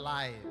 it's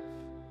alive.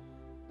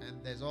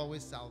 And there's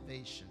always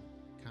salvation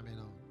coming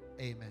on.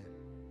 Amen.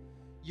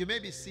 You may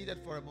be seated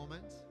for a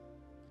moment.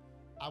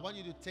 I want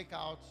you to take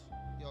out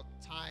your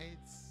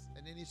tithes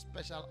and any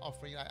special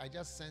offering. I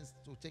just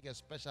sensed to take a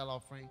special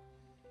offering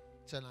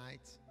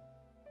tonight.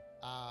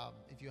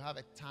 If you have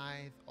a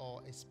tithe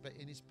or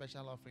any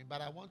special offering.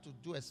 But I want to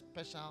do a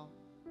special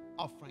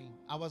offering.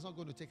 I was not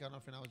going to take an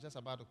offering. I was just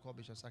about to call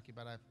Bishop Saki,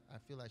 but I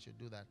feel I should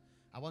do that.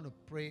 I want to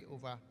pray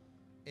over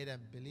it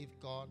and believe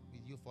God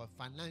with you for a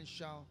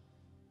financial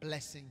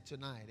blessing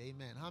tonight.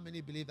 Amen. How many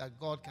believe that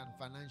God can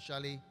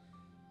financially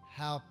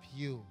help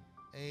you?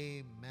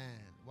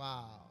 Amen.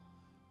 Wow.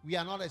 We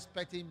are not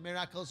expecting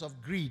miracles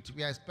of greed.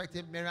 We are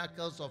expecting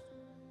miracles of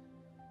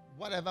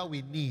whatever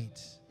we need.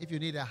 If you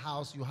need a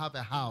house, you have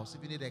a house.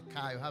 If you need a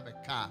car, you have a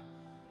car.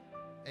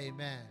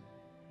 Amen.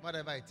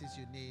 Whatever it is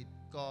you need,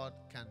 God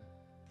can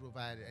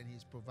provide it, and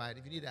He's provided.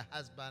 If you need a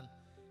husband,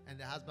 and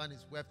the husband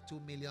is worth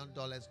 $2 million,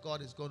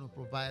 God is going to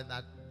provide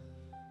that.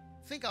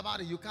 Think about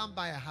it. You can't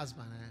buy a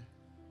husband.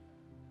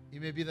 You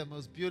may be the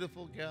most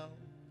beautiful girl,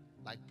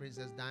 like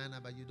Princess Diana,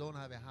 but you don't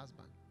have a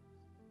husband.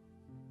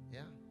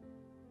 Yeah?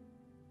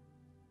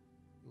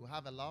 You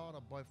have a lot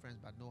of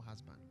boyfriends, but no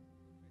husband.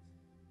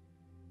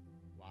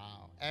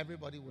 Wow.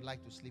 Everybody would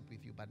like to sleep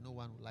with you, but no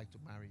one would like to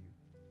marry you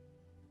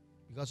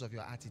because of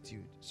your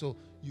attitude. So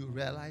you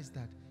realize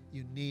that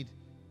you need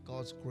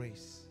God's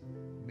grace,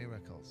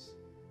 miracles.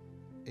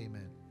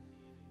 Amen.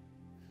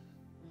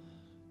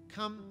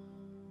 Come,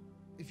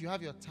 if you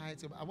have your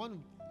tithes, I want to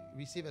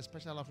receive a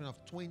special offering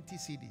of 20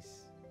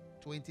 CDs.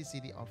 20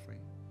 CD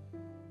offering.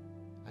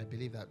 I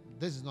believe that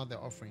this is not the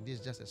offering. This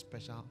is just a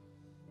special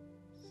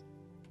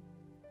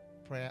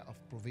prayer of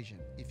provision.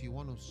 If you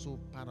want to sow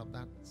part of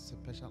that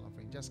special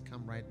offering, just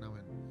come right now.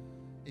 And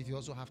if you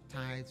also have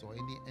tithes or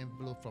any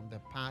envelope from the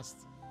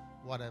past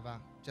whatever,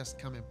 just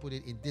come and put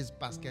it in this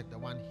basket, the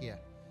one here.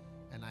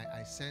 And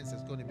I sense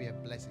it's going to be a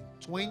blessing.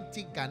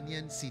 20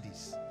 Ghanaian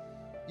cedis.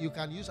 You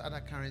can use other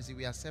currency.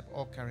 We accept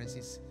all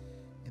currencies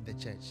in the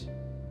church.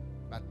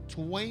 But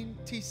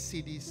 20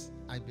 cedis,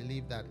 I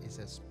believe that is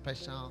a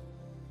special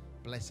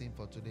blessing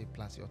for today,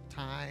 plus your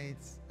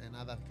tithes and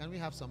other. Can we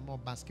have some more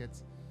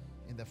baskets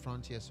in the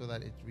front here so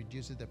that it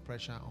reduces the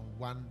pressure on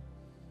one?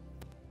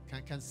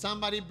 Can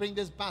somebody bring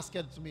this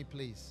basket to me,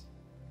 please?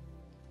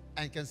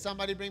 And can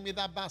somebody bring me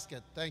that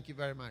basket? Thank you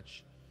very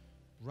much.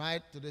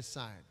 Right to this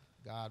side.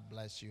 God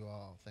bless you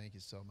all. Thank you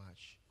so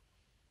much.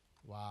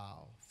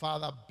 Wow.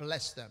 Father,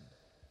 bless them.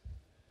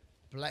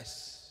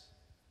 Bless.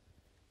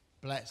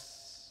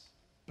 Bless.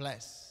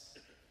 Bless.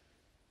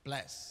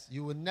 Bless.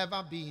 You will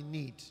never be in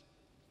need.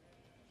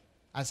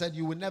 I said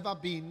you will never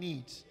be in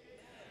need.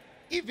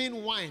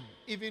 Even wine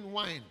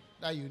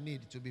that you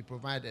need to be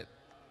provided.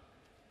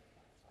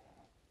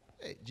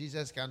 Hey,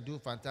 Jesus can do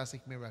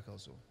fantastic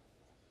miracles. So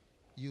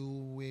you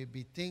will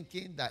be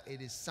thinking that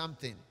it is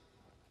something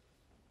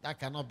that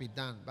cannot be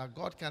done, but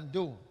God can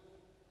do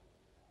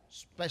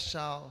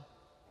special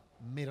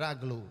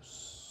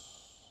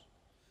miracles.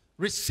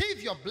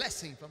 Receive your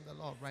blessing from the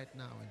Lord right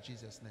now in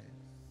Jesus' name.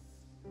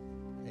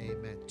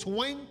 Amen.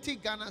 20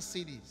 Ghana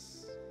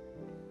cedis.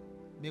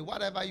 May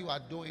whatever you are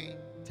doing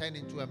turn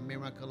into a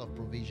miracle of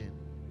provision.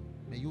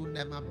 May you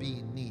never be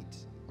in need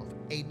of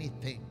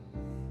anything.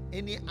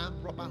 Any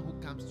armed robber who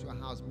comes to your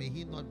house, may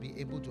he not be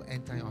able to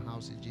enter your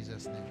house in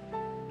Jesus' name.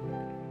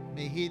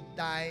 May he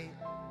die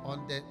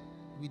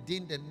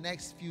within the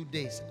next few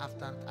days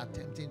after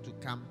attempting to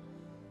come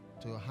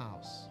to your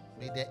house.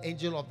 May the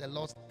angel of the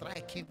Lord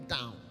strike him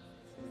down.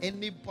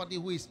 Anybody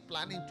who is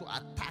planning to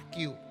attack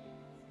you,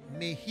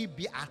 may he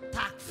be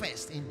attacked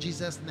first in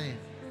Jesus' name.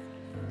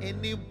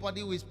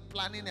 Anybody who is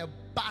planning a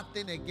bad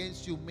thing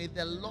against you, may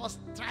the Lord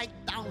strike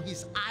down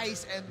his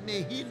eyes, and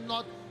may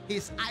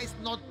his eyes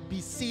not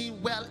be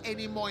seen well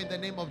anymore in the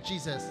name of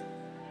Jesus.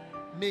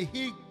 May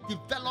he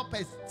develop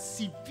a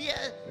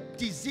severe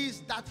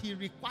disease that he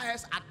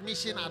requires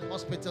admission at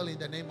hospital in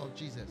the name of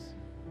Jesus.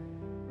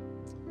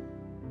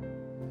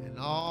 And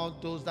all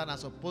those that are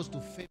supposed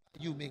to favor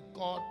you, may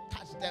God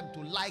touch them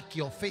to like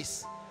your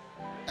face.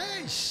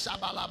 Hey,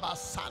 Shabalaba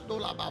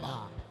Sandola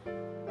Baba.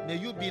 May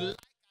you be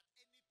liked at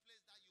any place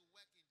that you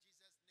work in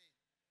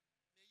Jesus' name.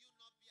 May you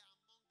not be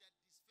among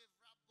the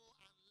disfavorable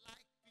and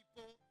like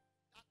people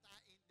that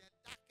are in the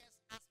darkest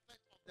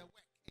aspect of the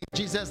work. In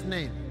Jesus'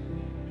 name.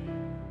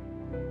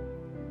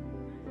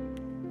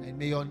 And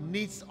may your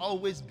needs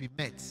always be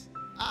met.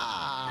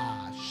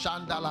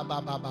 Shandala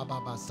Baba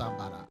Baba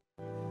Sambara.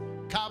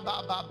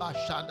 Kaba Baba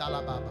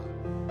Shandala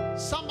Baba.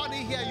 Somebody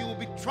here, you will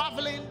be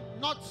traveling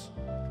not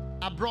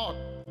abroad,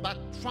 but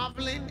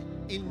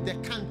traveling in the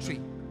country.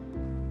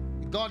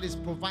 God is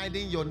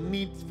providing your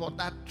needs for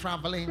that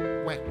traveling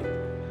work.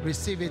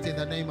 Receive it in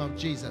the name of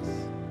Jesus.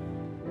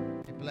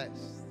 Be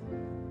blessed.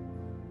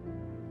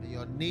 May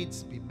your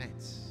needs be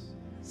met.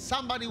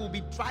 Somebody will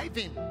be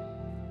driving,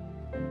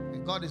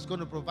 and God is going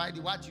to provide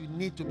you what you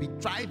need to be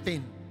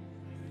driving.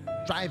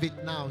 Drive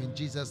it now in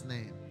Jesus'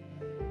 name.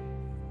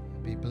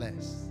 Be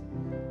blessed.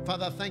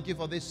 Father, thank you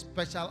for this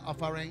special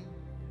offering.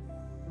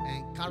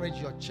 Encourage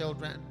your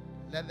children.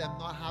 Let them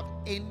not have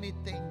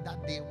anything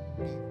that they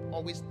will be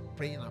always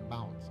praying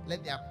about.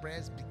 Let their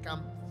prayers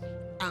become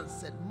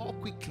answered more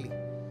quickly.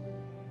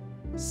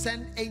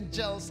 Send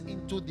angels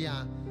into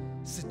their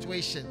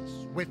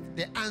situations with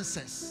the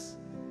answers.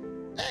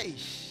 Hey,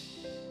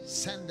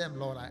 send them,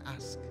 Lord, I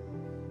ask.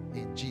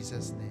 In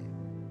Jesus' name.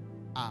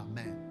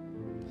 Amen.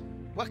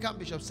 Welcome,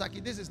 Bishop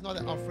Saki. This is not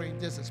an offering,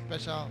 this is a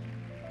special.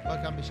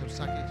 Welcome, Bishop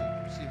Saki,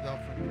 to receive the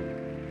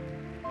offering.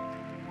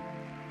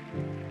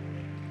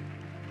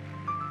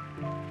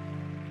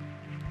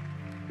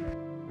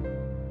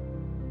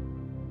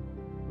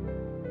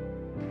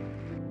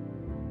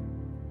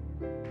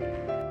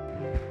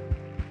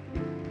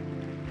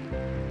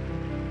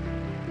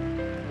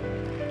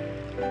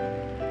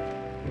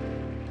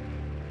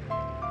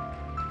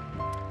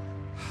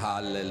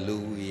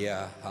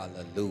 Hallelujah,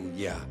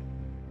 hallelujah.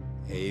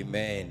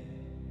 Amen.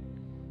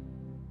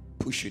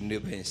 Push your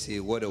neighbor and say,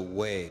 what a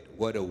word,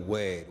 what a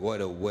word,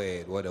 what a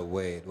word, what a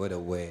word, what a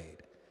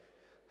word.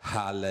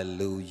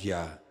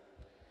 Hallelujah.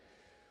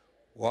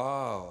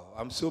 Wow,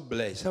 I'm so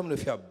blessed. How many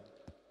of you are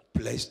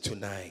blessed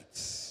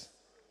tonight?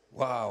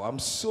 Wow, I'm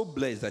so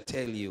blessed, I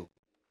tell you.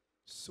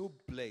 So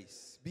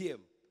blessed. BM,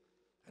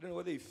 I don't know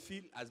whether you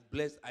feel as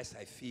blessed as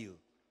I feel.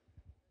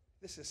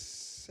 This is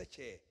such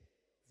a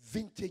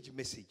vintage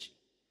message.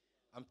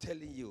 I'm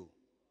telling you,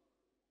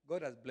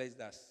 God has blessed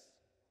us.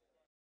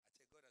 I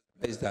say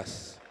God has blessed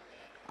us.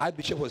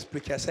 Archbishop was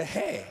preaching. I said,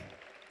 hey,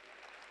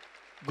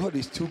 God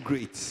is too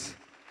great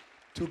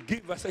to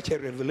give us such a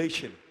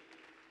revelation.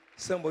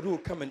 Somebody will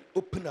come and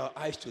open our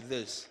eyes to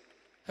this.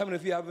 How many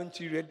of you haven't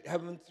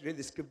read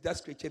the script, that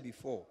scripture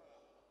before?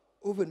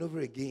 Over and over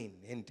again.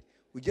 And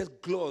we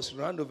just gloss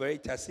around over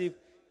it as if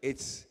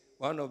it's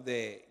one of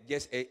the,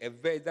 just a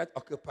verse that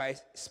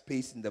occupies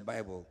space in the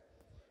Bible.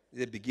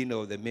 The beginning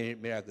of the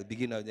miracle, the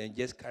beginning of the, and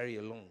just carry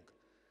along.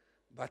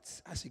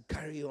 But as you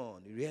carry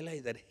on, you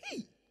realize that,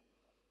 hey,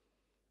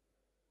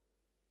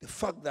 the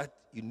fact that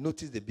you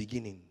notice the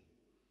beginning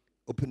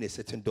opened a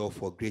certain door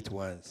for great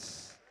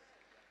ones.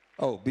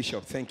 Oh,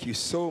 Bishop, thank you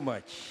so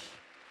much.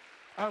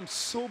 I'm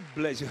so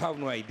blessed. You have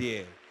no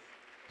idea.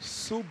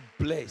 So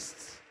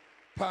blessed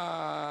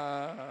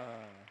by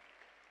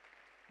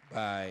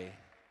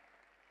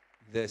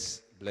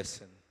this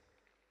blessing.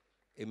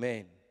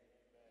 Amen.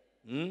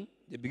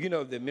 The beginning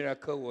of the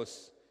miracle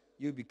was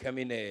you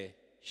becoming a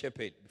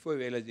shepherd before you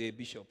realize you're a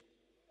bishop.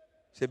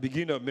 It's the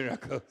beginning of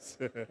miracles.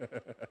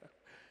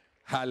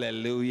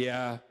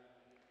 Hallelujah.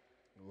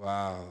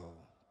 Wow.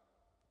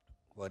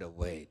 What a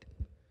word.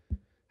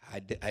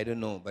 I don't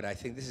know, but I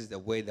think this is the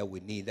way that we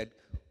need. That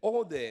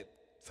all the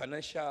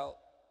financial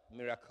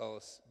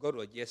miracles, God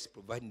was just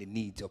providing the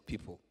needs of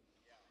people.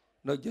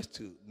 Not just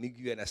to make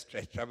you an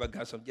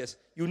extravagance of just,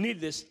 you need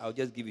this, I'll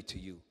just give it to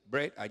you.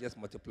 Bread, I just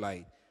multiply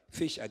it.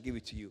 Fish, I give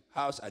it to you.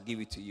 House, I give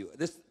it to you.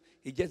 This,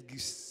 he just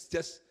gives,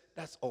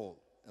 that's all.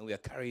 And we are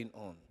carrying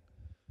on.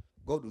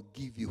 God will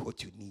give you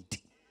what you need.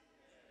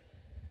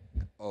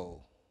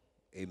 Oh,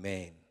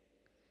 amen.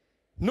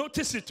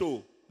 Notice it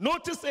all.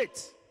 Notice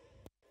it.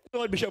 You know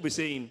what Bishop is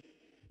saying?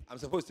 I'm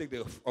supposed to take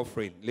the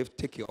offering.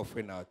 Take your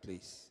offering out,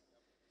 please.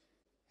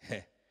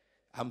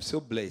 I'm so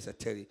blessed, I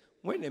tell you.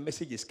 When a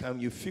message is come,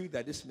 you feel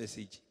that this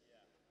message,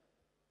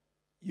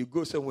 you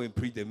go somewhere and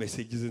preach the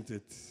message, isn't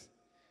it?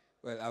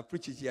 Well, I'll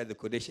preach it here at the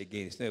Qodesh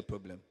again. It's not a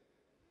problem.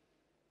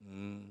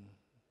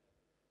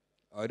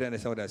 I don't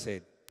understand what I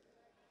said.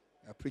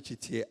 I'll preach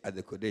it here at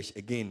the Qodesh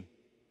again.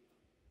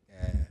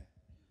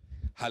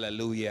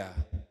 Hallelujah.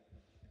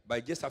 But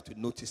you just have to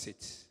notice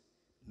it.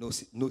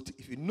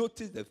 If you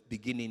notice the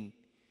beginning,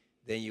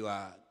 then you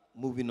are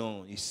moving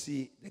on. You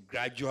see the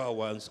gradual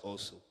ones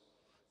also.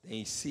 Then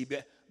you see.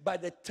 By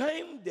the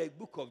time the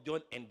book of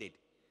John ended,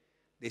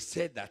 they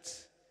said that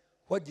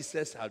what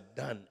Jesus had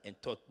done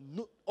and taught,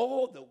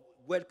 all the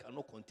world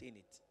cannot contain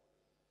it.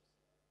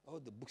 All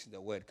the books in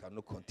the world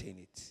cannot contain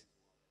it.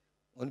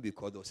 Only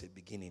because there was a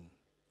beginning.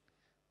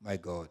 My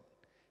God.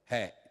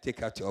 Hey,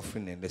 take out your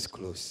offering and let's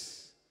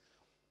close.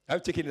 Have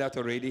you taken it out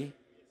already?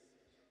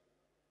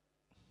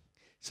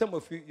 Some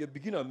of you, your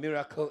beginning of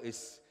miracle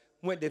is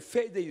when the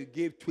first day you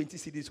gave 20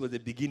 CDs was the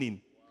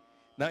beginning.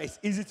 Now it's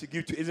easy to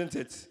give to, isn't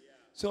it?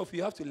 Some of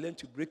you have to learn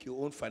to break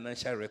your own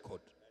financial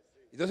record.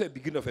 It's also a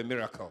beginning of a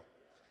miracle.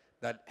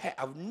 That, hey,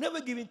 I've never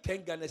given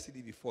 10 Ghana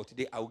CD before.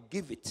 Today I'll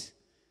give it.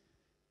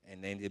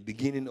 And then the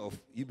beginning of,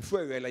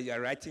 before you realize you're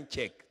writing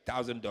check,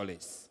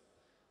 $1,000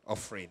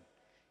 offering.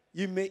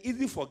 You may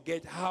easily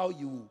forget how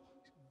you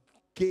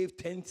gave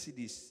 10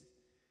 CDs.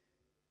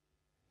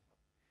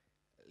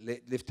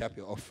 Lift up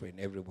your offering,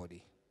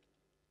 everybody.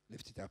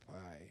 Lift it up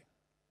high.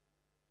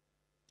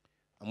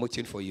 I'm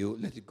waiting for you.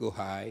 Let it go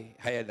high,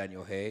 higher than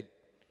your head.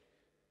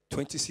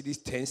 20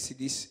 CDs, 10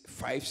 CDs,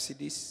 5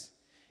 CDs.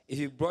 If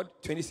you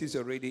brought 20 CDs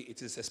already,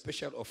 it is a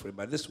special offering.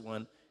 But this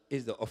one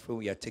is the offering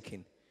we are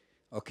taking.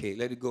 Okay,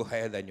 let it go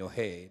higher than your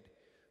head.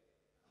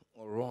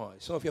 All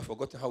right. Some of you have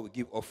forgotten how we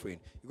give offering.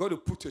 You got to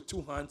put your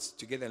two hands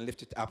together and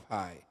lift it up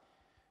high.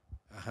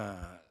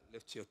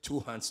 Lift your two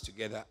hands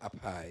together up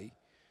high.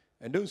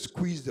 And don't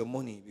squeeze the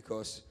money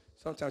because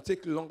sometimes it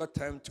takes a longer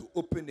time to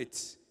open it,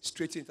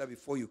 straighten it up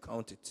before you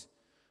count it.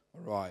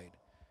 All right.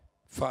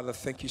 Father,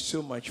 thank you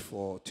so much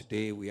for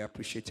today. We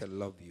appreciate and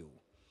love you.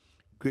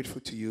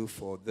 Grateful to you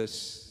for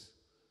this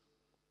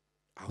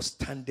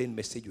outstanding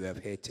message we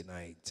have heard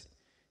tonight.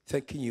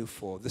 Thanking you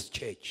for this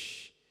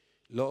church.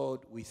 Lord,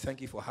 we thank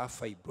you for how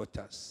far you brought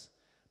us.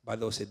 But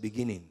there was a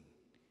beginning.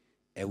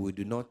 And we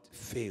do not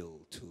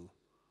fail to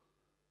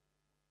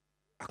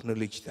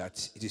acknowledge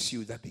that it is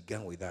you that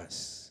began with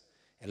us.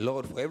 And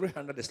Lord, for every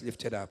hand that is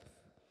lifted up,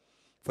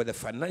 for the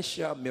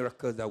financial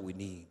miracles that we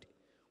need,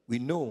 we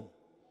know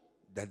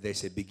that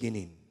there's a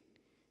beginning.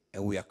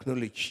 And we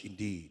acknowledge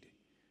indeed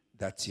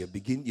that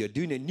you're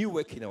doing a new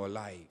work in our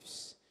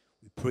lives.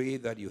 We pray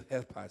that you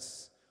help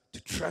us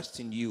to trust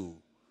in you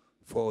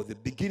for the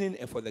beginning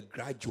and for the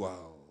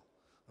gradual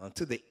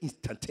until the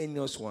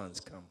instantaneous ones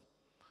come.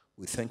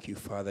 We thank you,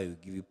 Father. We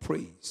give you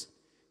praise.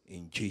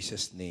 In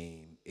Jesus'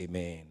 name,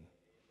 amen.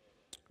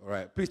 All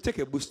right. Please take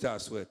a booster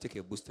as well. Take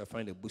a booster.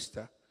 Find a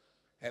booster.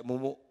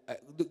 Momo,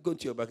 go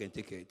to your back and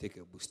take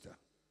a booster.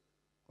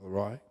 All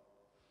right.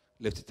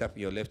 Lift it up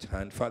in your left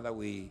hand. Father,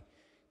 we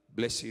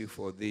bless you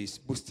for these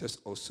boosters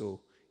also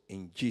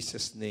in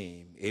Jesus'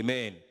 name.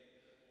 Amen.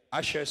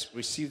 Ushers,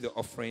 receive the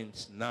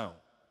offerings now.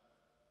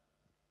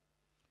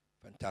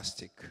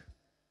 Fantastic.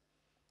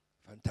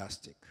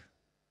 Fantastic.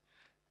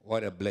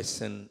 What a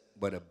blessing.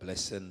 What a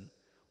blessing.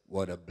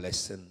 What a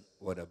blessing.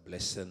 What a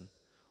blessing.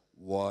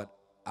 What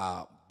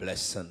a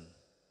blessing.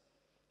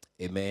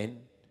 Amen.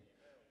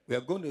 We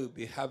are going to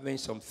be having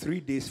some 3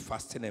 days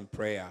fasting and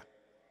prayer.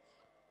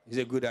 Is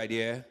it a good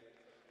idea?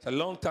 It's a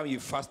long time you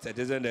fasted,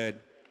 isn't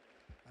it?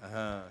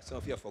 Some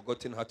of you have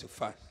forgotten how to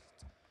fast.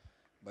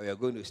 But we are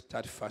going to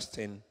start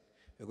fasting.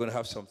 We're going to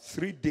have some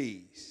 3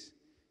 days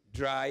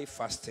dry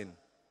fasting.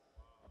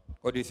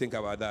 What do you think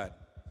about that?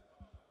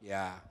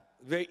 Yeah,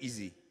 very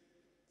easy.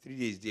 3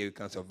 days there you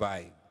can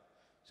survive.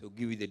 So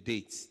give you the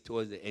dates.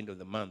 Towards the end of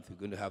the month, we're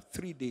going to have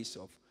 3 days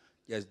of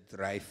just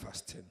dry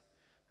fasting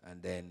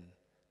and then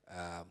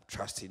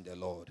trusting the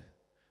Lord.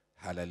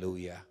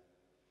 Hallelujah.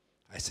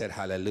 I said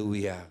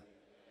hallelujah.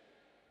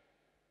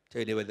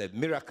 Tell you the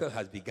miracle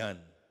has begun.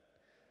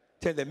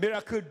 Tell the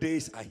miracle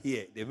days are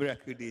here. The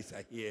miracle days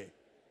are here.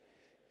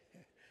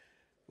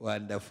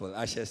 Wonderful.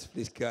 Ushers,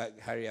 please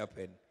hurry up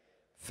and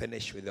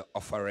finish with the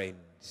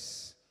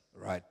offerings.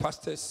 Right.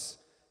 Pastors,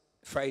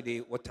 Friday,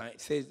 what time?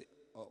 Thursday,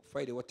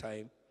 Friday, what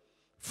time?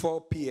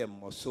 4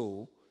 p.m. or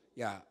so.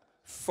 Yeah.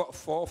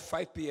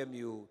 5 p.m.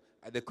 you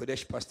at the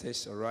Qodesh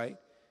Pastors, all right?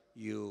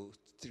 You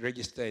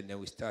register and then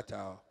we start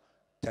our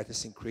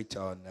Titus in Crete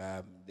on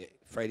the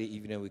Friday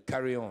evening. We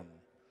carry on.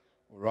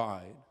 All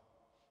right.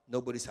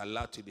 Nobody's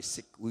allowed to be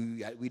sick.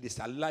 We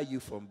disallow you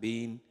from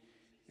being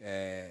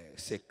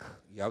sick.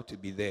 You have to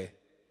be there.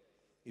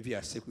 If you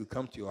are sick, we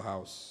come to your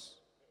house.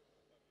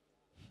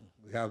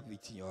 We have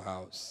it in your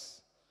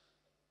house.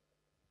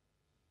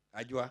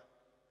 Ajwa,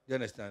 do you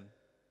understand?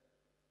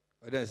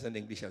 I don't understand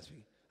English I'm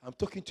speaking. I'm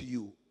talking to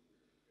you.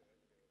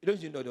 Don't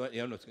you know the one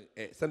I'm not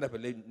stand up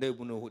and let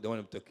everyone know the one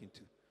I'm talking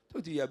to.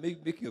 Talk to you,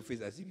 make your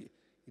face as if you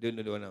don't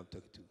know the one I'm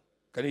talking to.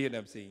 Can you hear what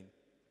I'm saying?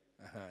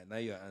 Now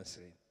you're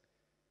answering.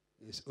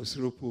 It's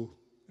Osropo.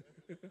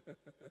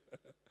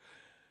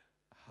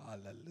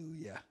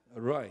 Hallelujah.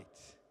 All right.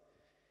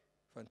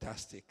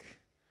 Fantastic.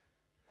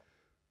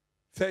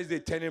 Thursday,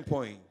 turning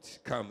point.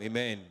 Come,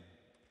 amen.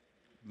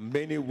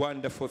 Many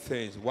wonderful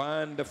things.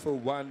 Wonderful,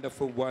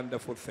 wonderful,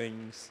 wonderful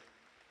things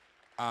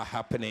are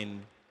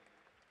happening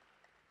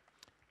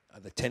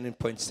at the turning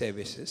point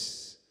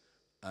services.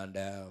 And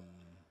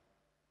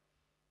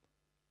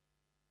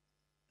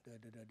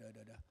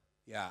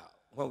yeah,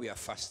 when we are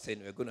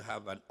fasting, we're going to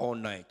have an all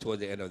night toward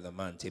the end of the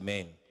month.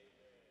 Amen.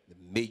 The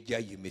major,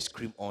 you may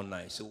scream all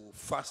night. So we'll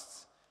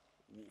fast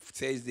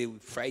Thursday,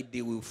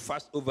 Friday, we'll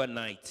fast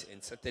overnight,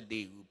 and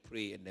Saturday we'll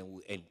pray, and then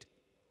we'll end.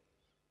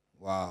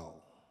 Wow.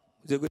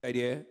 Is it a good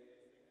idea?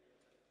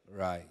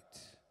 Right.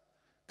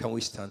 Can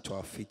we stand to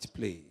our feet,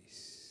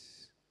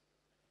 please?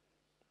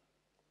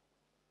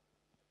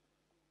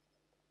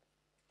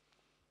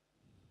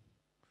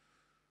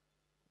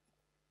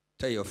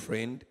 Tell your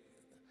friend,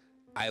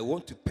 I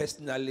want to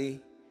personally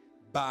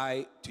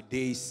buy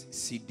today's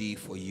CD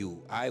for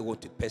you. I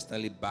want to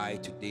personally buy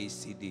today's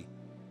CD.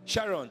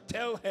 Sharon,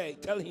 tell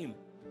him,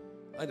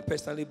 I want to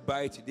personally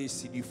buy today's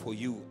CD for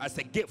you as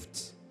a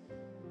gift.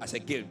 As a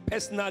gift,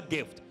 personal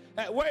gift.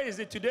 Where is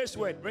it? Today's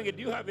word? Bring it.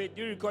 Do you have it?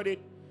 Do you record it?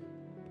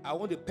 I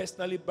want to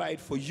personally buy it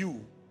for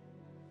you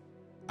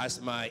as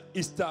my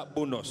Easter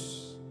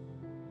bonus.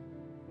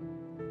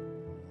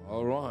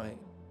 All right.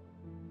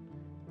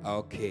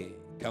 Okay.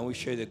 Can we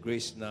share the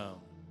grace now?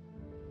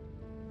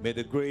 May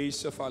the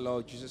grace of our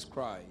Lord Jesus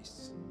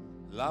Christ,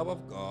 love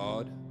of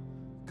God,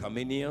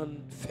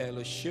 communion,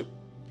 fellowship,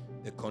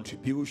 the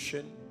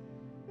contribution,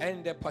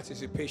 and the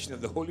participation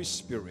of the Holy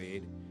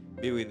Spirit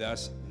be with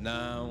us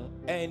now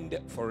and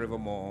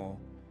forevermore.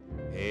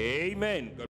 Amen.